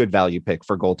very good value pick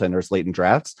for goaltenders late in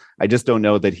drafts. I just don't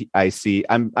know that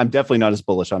I'm definitely not as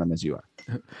bullish on him as you are.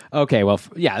 Okay, well,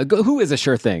 who is a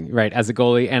sure thing, right, as a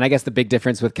goalie? And I guess the big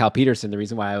difference with Cal Peterson, the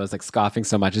reason why I was like scoffing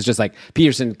so much is just like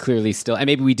Peterson clearly still, and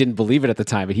maybe we didn't believe it at the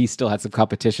time, but he still had some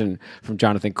competition from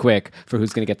Jonathan Quick for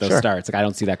who's going to get those starts. Like I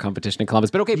don't see that competition in Columbus.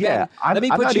 But okay, Ben, I'm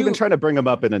not even trying to bring him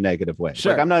up in a negative way.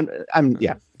 Sure.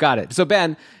 Like Got it. So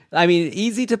Ben, I mean,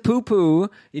 easy to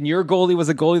poo-poo, and your goalie was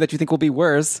a goalie that you think will be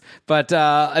worse, but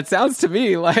it sounds to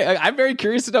me like I'm very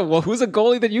curious to know, well, who's a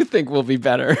goalie that you think will be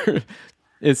better?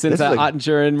 Since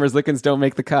Ottinger and Merzlikins don't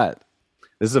make the cut.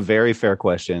 This is a very fair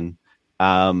question.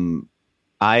 It's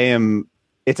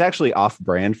actually off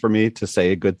brand for me to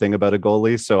say a good thing about a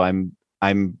goalie. So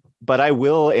but I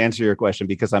will answer your question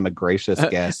because I'm a gracious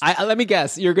guest. Let me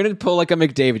guess. You're going to pull like a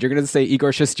McDavid. You're going to say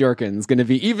Igor Shesterkin's going to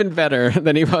be even better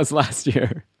than he was last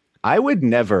year. I would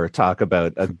never talk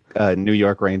about a New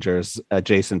York Rangers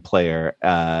adjacent player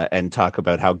and talk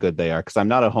about how good they are because I'm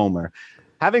not a homer.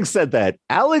 Having said that,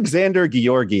 Alexander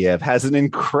Georgiev has an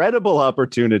incredible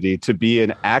opportunity to be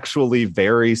an actually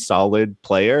very solid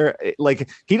player. Like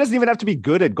he doesn't even have to be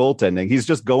good at goaltending. He's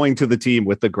just going to the team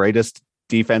with the greatest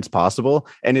defense possible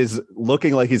and is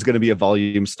looking like he's going to be a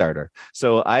volume starter.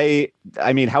 So I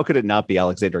mean, how could it not be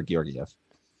Alexander Georgiev?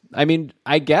 I mean,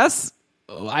 I guess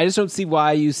I just don't see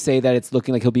why you say that it's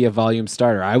looking like he'll be a volume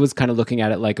starter. I was kind of looking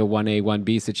at it like a 1A,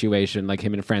 1B situation, like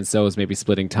him and Francouz maybe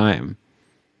splitting time.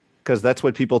 Because that's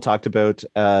what people talked about.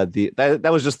 That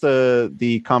was just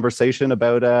the conversation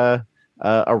about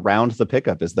around the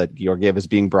pickup is that Georgiev is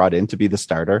being brought in to be the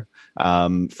starter.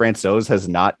 Francouz has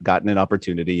not gotten an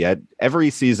opportunity yet. Every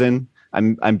season,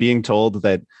 I'm being told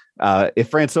that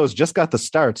if Francouz just got the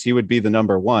starts, he would be the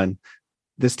number one.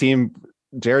 This team,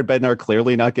 Jared Bednar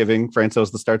clearly not giving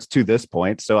Francouz the starts to this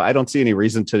point. So I don't see any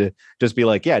reason to just be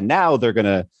like, now they're going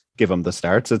to give him the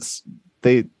starts.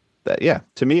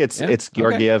 To me, it's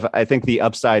Georgiev. Okay. I think the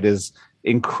upside is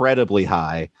incredibly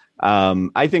high.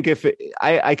 I think if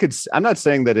I could, I'm not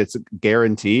saying that it's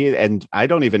guaranteed, and I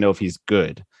don't even know if he's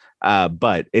good.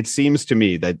 But it seems to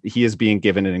me that he is being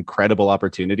given an incredible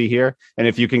opportunity here. And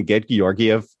if you can get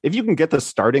Georgiev, if you can get the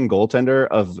starting goaltender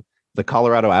of the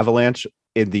Colorado Avalanche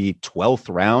in the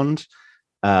 12th round,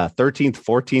 13th,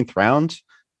 14th round,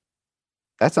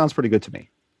 that sounds pretty good to me.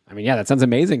 I mean, yeah, that sounds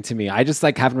amazing to me. I just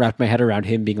like haven't wrapped my head around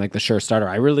him being like the sure starter.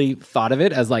 I really thought of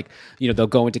it as like, they'll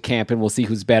go into camp and we'll see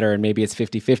who's better and maybe it's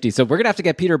 50-50. So we're going to have to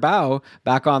get Peter Bow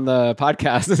back on the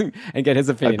podcast and get his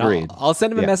opinion. Agreed. I'll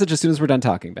send him a message as soon as we're done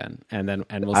talking, Ben. And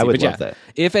we'll see. I would love that.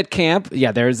 If at camp,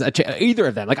 there's either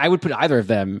of them. Like I would put either of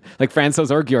them, like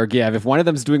Francouz or Georgiev. If one of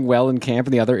them's doing well in camp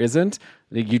and the other isn't,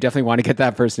 you definitely want to get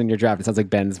that person in your draft. It sounds like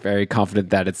Ben's very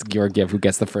confident that it's Georgiev who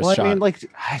gets the first shot. I mean,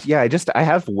 I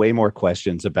have way more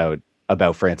questions about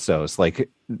Francouz.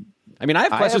 I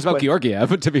have questions about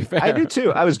Georgiev, to be fair. I do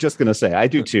too. I was just going to say, I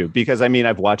do too, because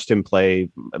I've watched him play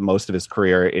most of his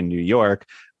career in New York.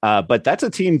 But that's a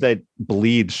team that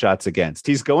bleeds shots against.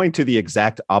 He's going to the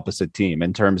exact opposite team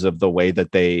in terms of the way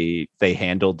that they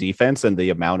handle defense and the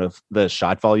amount of the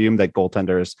shot volume that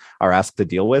goaltenders are asked to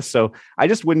deal with. So I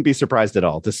just wouldn't be surprised at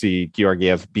all to see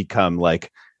Georgiev become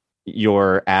like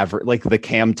your average, like the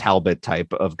Cam Talbot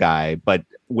type of guy, but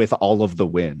with all of the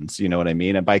wins, you know what I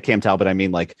mean? And by Cam Talbot, I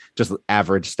mean like just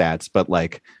average stats, but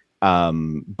like,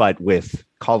 but with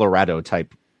Colorado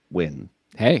type win.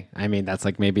 Hey, I mean, that's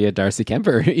like maybe a Darcy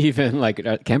Kemper even. Like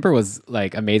Kemper was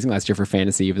like amazing last year for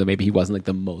fantasy, even though maybe he wasn't like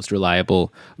the most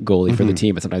reliable goalie for the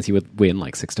team, but sometimes he would win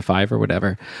like 6-5 or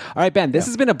whatever. All right, Ben, this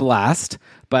has been a blast,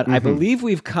 but I believe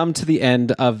we've come to the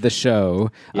end of the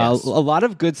show. Yes. A lot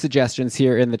of good suggestions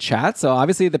here in the chat. So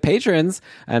obviously the patrons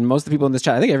and most of the people in this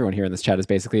chat, I think everyone here in this chat is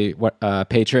basically a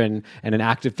patron and an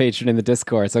active patron in the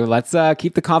Discord. So let's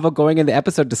keep the convo going in the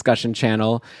episode discussion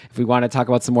channel. If we want to talk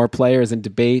about some more players and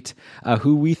debate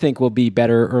who we think will be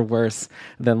better or worse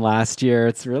than last year.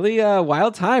 It's really a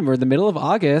wild time. We're in the middle of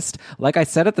August. Like I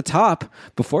said at the top,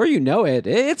 before you know it,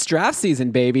 it's draft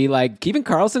season, baby. Like Keevan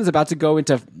Karlsson is about to go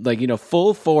into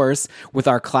full force with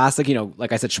our classic,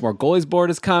 like I said, Schmore Goalies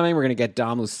board is coming. We're going to get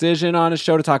Dom Lucian on a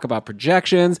show to talk about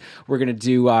projections. We're going to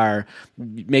do our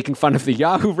making fun of the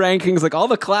Yahoo rankings. Like all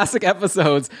the classic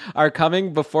episodes are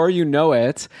coming before you know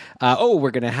it. We're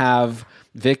going to have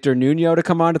Victor Nuno to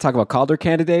come on to talk about Calder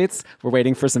candidates. We're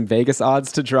waiting for some Vegas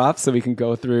odds to drop so we can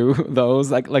go through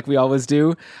those like we always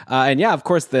do. And yeah, of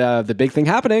course, the big thing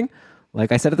happening,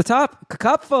 like I said at the top,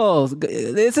 Cupfuls.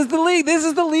 This is the league. This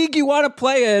is the league you want to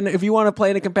play in if you want to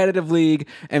play in a competitive league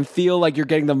and feel like you're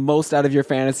getting the most out of your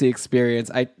fantasy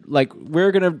experience.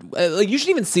 We're gonna you should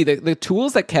even see the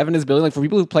tools that Kevin is building. Like for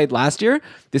people who played last year,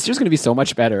 this year's gonna be so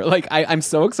much better. Like I'm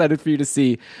so excited for you to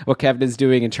see what Kevin is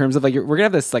doing in terms of we're gonna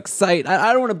have this like site.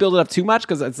 I don't want to build it up too much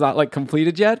because it's not like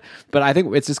completed yet, but I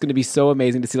think it's just gonna be so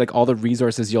amazing to see like all the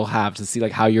resources you'll have to see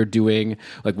like how you're doing,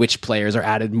 like which players are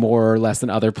added more or less than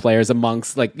other players amongst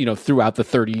throughout the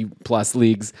 30 plus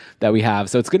leagues that we have.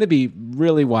 So it's going to be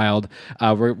really wild.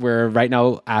 We're right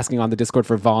now asking on the Discord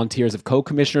for volunteers of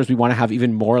co-commissioners. We want to have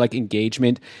even more like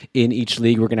engagement in each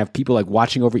league. We're going to have people like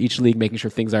watching over each league, making sure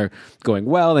things are going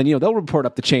well. And, they'll report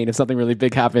up the chain if something really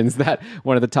big happens that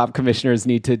one of the top commissioners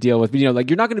need to deal with. But, you're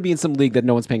not going to be in some league that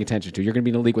no one's paying attention to. You're going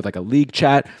to be in a league with like a league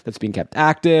chat that's being kept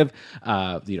active. It's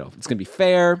going to be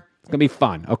fair. It's going to be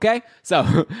fun. Okay.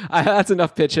 So that's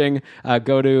enough pitching.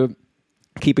 Go to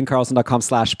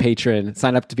keepingkarlsson.com/patron,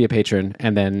 sign up to be a patron,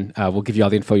 and then we'll give you all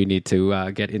the info you need to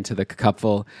get into the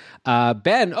cupful.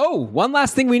 Ben, one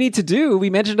last thing we need to do. We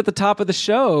mentioned at the top of the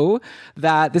show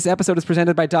that this episode is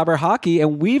presented by Dobber Hockey,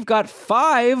 and we've got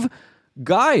 5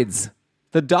 guides.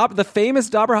 The famous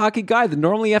Dobber Hockey guide that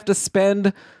normally you have to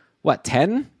spend,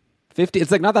 10? 50.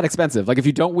 It's like not that expensive. Like if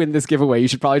you don't win this giveaway, you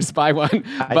should probably just buy one.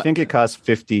 I think it costs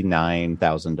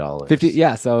 $59,000. 50.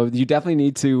 Yeah. So you definitely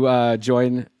need to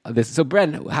join this. So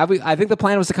Bren, I think the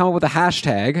plan was to come up with a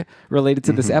hashtag related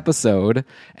to this episode,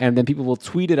 and then people will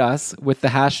tweet at us with the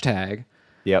hashtag.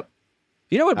 Yep.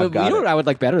 You know what I would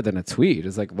like better than a tweet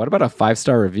is like, what about a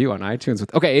 5-star review on iTunes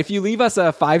okay, if you leave us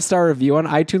a 5-star review on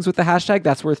iTunes with the hashtag,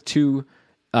 that's worth 2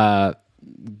 I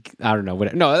don't know.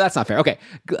 No, that's not fair. Okay.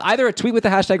 Either a tweet with the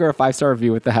hashtag or a 5-star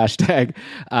review with the hashtag.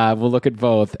 We'll look at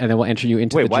both and then we'll enter you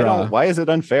into the draw. Why is it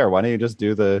unfair? Why don't you just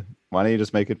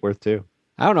make it worth 2?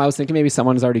 I don't know. I was thinking maybe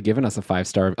someone has already given us a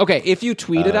 5-star. Okay. If you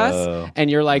tweeted us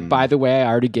and you're like, by the way, I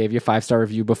already gave you a 5-star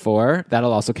review before,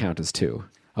 that'll also count as 2.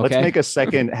 Okay? Let's make a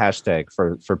second hashtag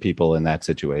for people in that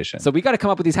situation. So we got to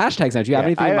come up with these hashtags now. Do you have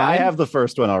anything in mind? I have the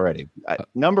first one already.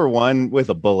 Number 1 with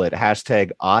a bullet,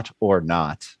 hashtag ought or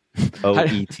not.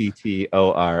 OETTORNOT,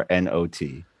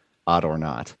 odd or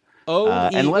not.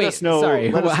 And let us know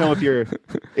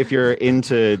if you're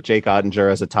into Jake Ottinger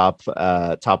as a top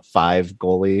 5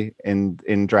 goalie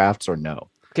in drafts or no.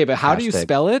 Okay, but how do you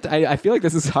spell it? I feel like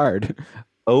this is hard.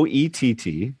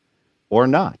 OETT or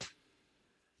not.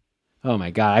 Oh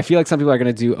my god, I feel like some people are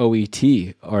going to do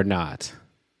OET or not.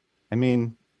 I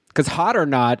mean, because hot or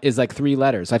not is like 3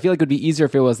 letters. I feel like it would be easier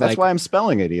if it was That's why I'm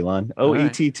spelling it, Elon.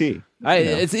 OETT.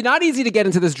 It's not easy to get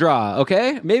into this draw,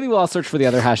 okay? Maybe we'll all search for the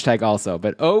other hashtag also.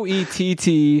 But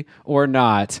OETT or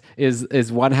not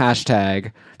is one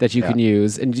hashtag that you can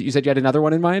use. And you said you had another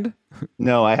one in mind?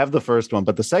 No, I have the first one.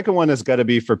 But the second one has got to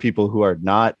be for people who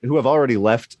have already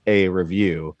left a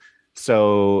review.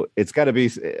 So it's got to be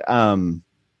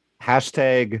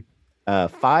hashtag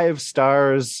 5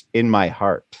 stars in my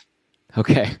heart.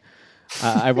 Okay.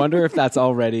 I wonder if that's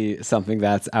already something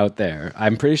that's out there.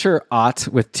 I'm pretty sure ought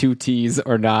with 2 T's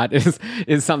or not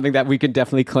is something that we can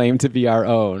definitely claim to be our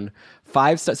own.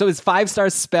 5 stars. So is 5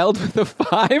 stars spelled with a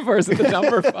 5 or is it the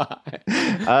number 5?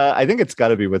 I think it's got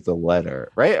to be with the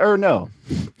letter, right? Or no?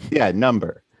 Yeah,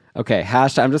 number. Okay,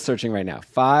 hashtag. I'm just searching right now.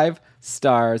 5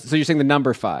 stars. So you're saying the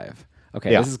number 5.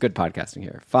 Okay, This is good podcasting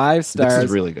here. 5 stars. This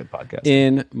is really good podcasting.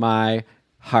 In my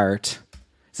heart.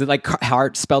 Is it like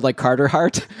heart spelled like Carter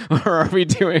Hart? Or are we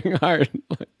doing heart?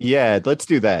 Yeah, let's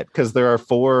do that because there are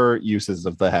 4 uses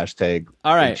of the hashtag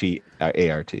All right.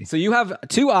 HEART. So you have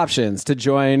 2 options to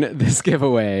join this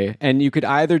giveaway, and you could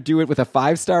either do it with a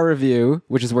 5-star review,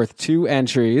 which is worth 2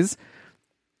 entries,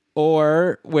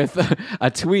 or with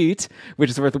a tweet, which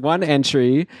is worth 1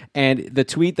 entry. And the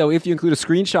tweet, though, if you include a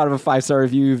screenshot of a 5-star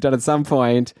review you've done at some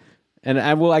point, and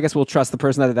I guess we'll trust the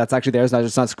person that's actually there. It's not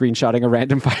just not screenshotting a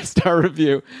random 5-star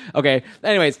review. Okay.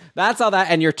 Anyways, that's all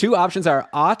that. And your 2 options are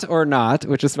OTT or not,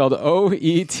 which is spelled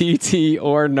OETT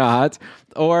or not,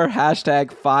 or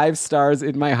hashtag 5 stars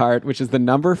in my heart, which is the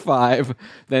number 5,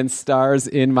 then stars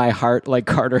in my heart like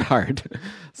Carter Hart.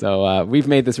 So we've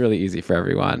made this really easy for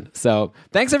everyone. So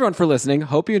thanks everyone for listening.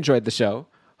 Hope you enjoyed the show.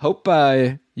 Hope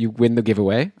you win the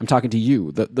giveaway. I'm talking to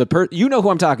you. You know who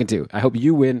I'm talking to. I hope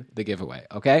you win the giveaway,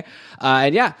 okay?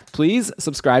 And yeah, please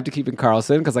subscribe to Keeping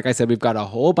Karlsson because like I said, we've got a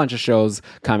whole bunch of shows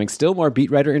coming. Still more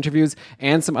beat writer interviews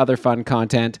and some other fun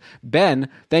content. Ben,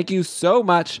 thank you so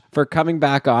much for coming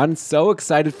back on. So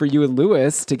excited for you and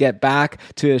Lewis to get back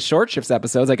to Short Shifts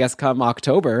episodes, I guess come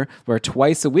October. We're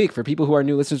twice a week. For people who are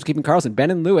new listeners to Keeping Karlsson, Ben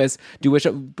and Lewis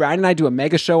Brian and I do a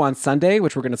mega show on Sunday,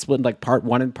 which we're going to split in like part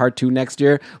 1 and part 2 next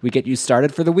year. We get you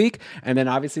started for the week. And then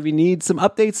obviously we need some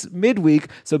updates midweek.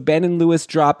 So Ben and Lewis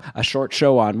drop a short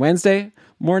show on Wednesday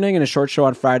morning and a short show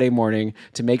on Friday morning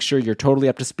to make sure you're totally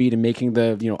up to speed and making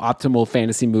the optimal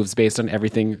fantasy moves based on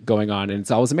everything going on. And it's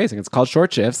always amazing. It's called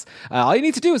Short Shifts. All you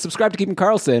need to do is subscribe to Keeping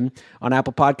Karlsson on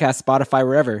Apple Podcasts, Spotify,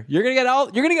 wherever. You're gonna get all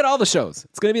the shows.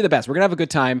 It's gonna be the best. We're gonna have a good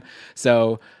time.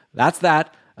 So that's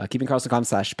that.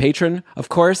 KeepingKarlsson.com/patron, of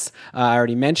course. I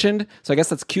already mentioned. So I guess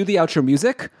let's cue the outro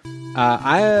music.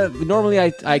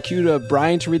 I cue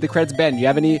Brian to read the credits. Ben, do you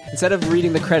have any, instead of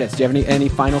reading the credits, do you have any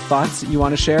final thoughts you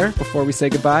want to share before we say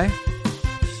goodbye?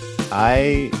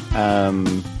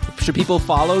 Should people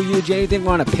follow you? Do you anything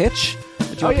want to pitch?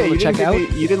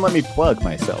 You didn't let me plug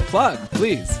myself. Plug,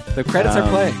 please. The credits are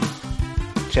playing.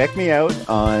 Check me out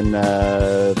on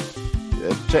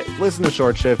listen to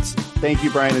Short Shifts. Thank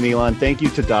you, Brian and Elon. Thank you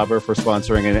to Dauber for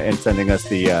sponsoring and sending us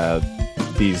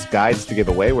these guides to give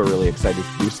away. We're really excited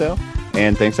to do so.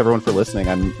 And thanks, everyone, for listening.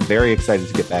 I'm very excited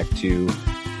to get back to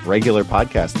regular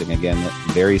podcasting again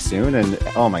very soon. And,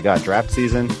 oh, my God, draft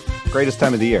season, greatest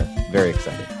time of the year. Very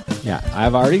excited. Yeah,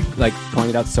 I've already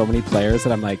pointed out so many players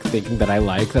that I'm thinking that I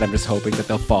like that I'm just hoping that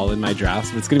they'll fall in my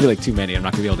drafts. But it's going to be too many. I'm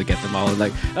not going to be able to get them all. And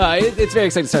it's very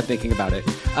exciting to start thinking about it.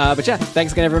 But yeah,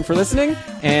 thanks again, everyone, for listening.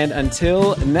 And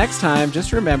until next time,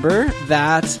 just remember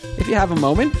that if you have a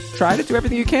moment, try to do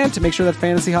everything you can to make sure that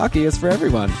fantasy hockey is for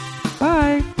everyone.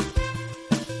 Bye.